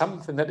see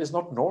something that is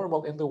not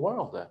normal in the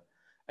world.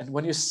 And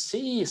when you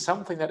see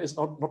something that is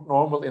not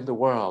normal in the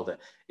world,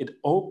 it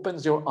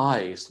opens your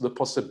eyes to the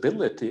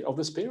possibility of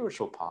the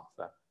spiritual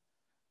path.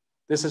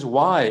 This is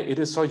why it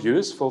is so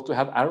useful to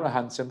have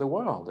arahants in the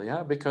world,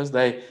 yeah, because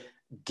they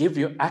give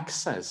you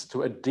access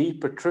to a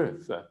deeper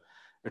truth,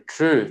 a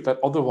truth that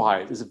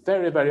otherwise is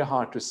very, very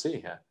hard to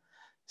see.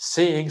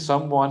 Seeing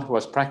someone who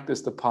has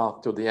practiced the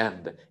path to the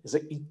end is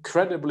an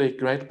incredibly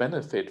great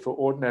benefit for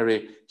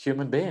ordinary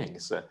human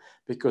beings,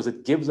 because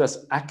it gives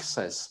us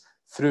access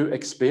through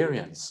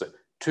experience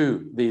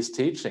to these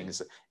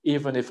teachings,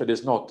 even if it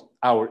is not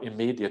our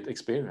immediate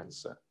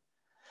experience.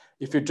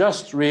 If you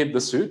just read the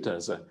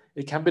suttas,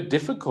 it can be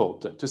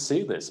difficult to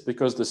see this,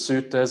 because the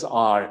suttas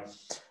are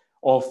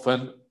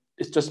often,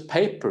 it's just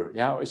paper,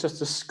 yeah, it's just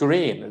a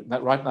screen.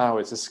 Right now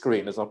it's a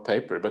screen, it's not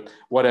paper, but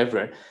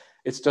whatever.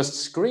 It's just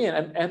screen.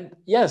 And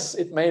yes,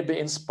 it may be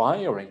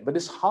inspiring, but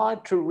it's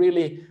hard to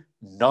really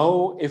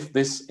know if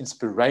these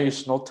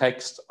inspirational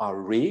texts are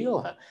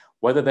real,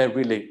 whether they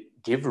really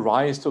give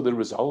rise to the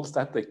results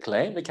that they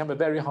claim. It can be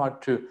very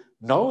hard to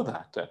know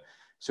that.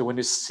 So when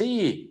you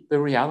see the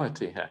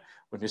reality here,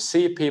 when you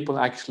see people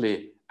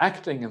actually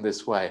acting in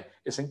this way,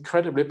 it's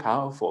incredibly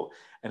powerful,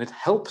 and it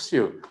helps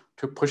you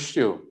to push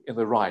you in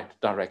the right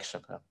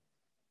direction.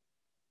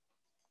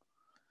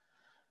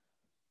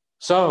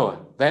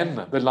 So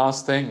then the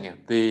last thing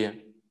the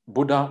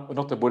Buddha,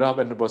 not the Buddha,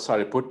 Venerable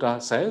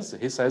Sariputta says,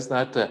 he says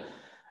that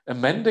a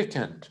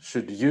mendicant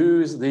should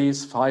use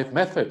these 5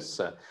 methods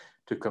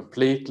to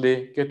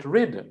completely get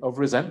rid of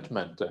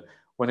resentment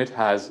when it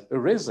has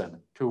arisen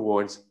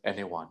towards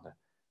anyone.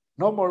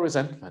 No more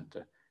resentment.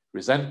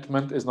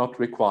 Resentment is not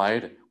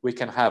required. We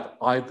can have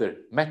either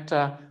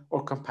metta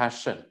or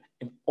compassion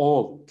in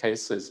all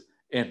cases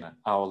in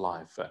our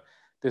life.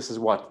 This is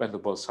what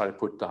Venerable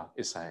Sariputta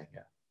is saying.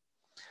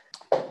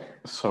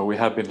 So we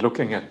have been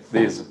looking at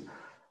these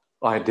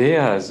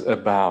ideas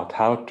about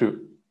how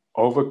to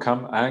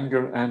overcome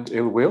anger and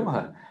ill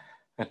will.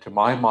 And to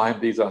my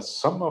mind, these are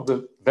some of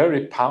the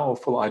very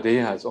powerful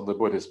ideas on the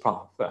Buddhist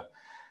path.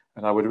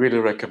 And I would really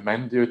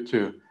recommend you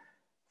to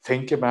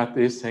think about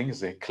these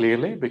things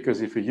clearly,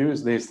 because if you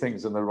use these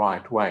things in the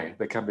right way,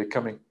 they can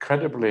become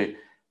incredibly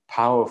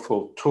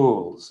powerful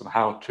tools on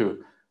how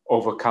to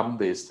overcome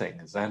these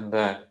things. And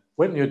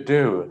when you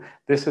do,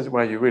 this is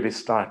where you really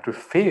start to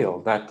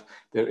feel that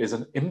there is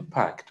an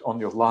impact on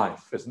your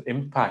life, there's an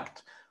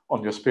impact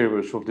on your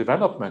spiritual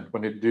development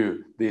when you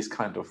do these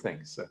kind of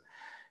things.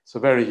 So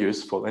very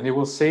useful. And you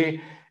will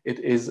see it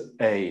is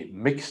a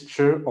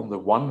mixture on the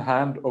one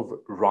hand of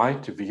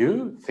right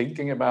view,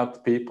 thinking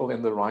about people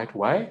in the right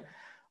way.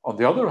 On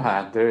the other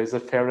hand, there is a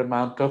fair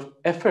amount of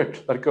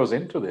effort that goes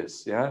into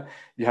this. Yeah,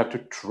 you have to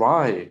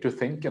try to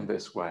think in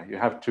this way. You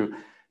have to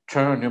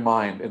turn your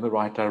mind in the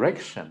right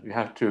direction. You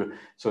have to,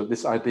 so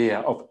this idea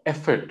of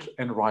effort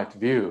and right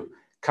view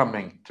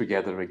coming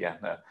together again.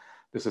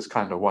 This is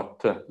kind of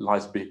what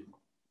lies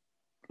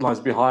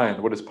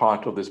behind, what is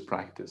part of this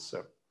practice.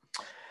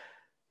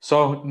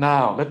 So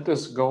now let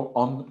us go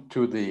on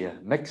to the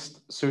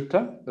next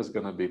sutta. There's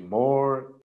going to be more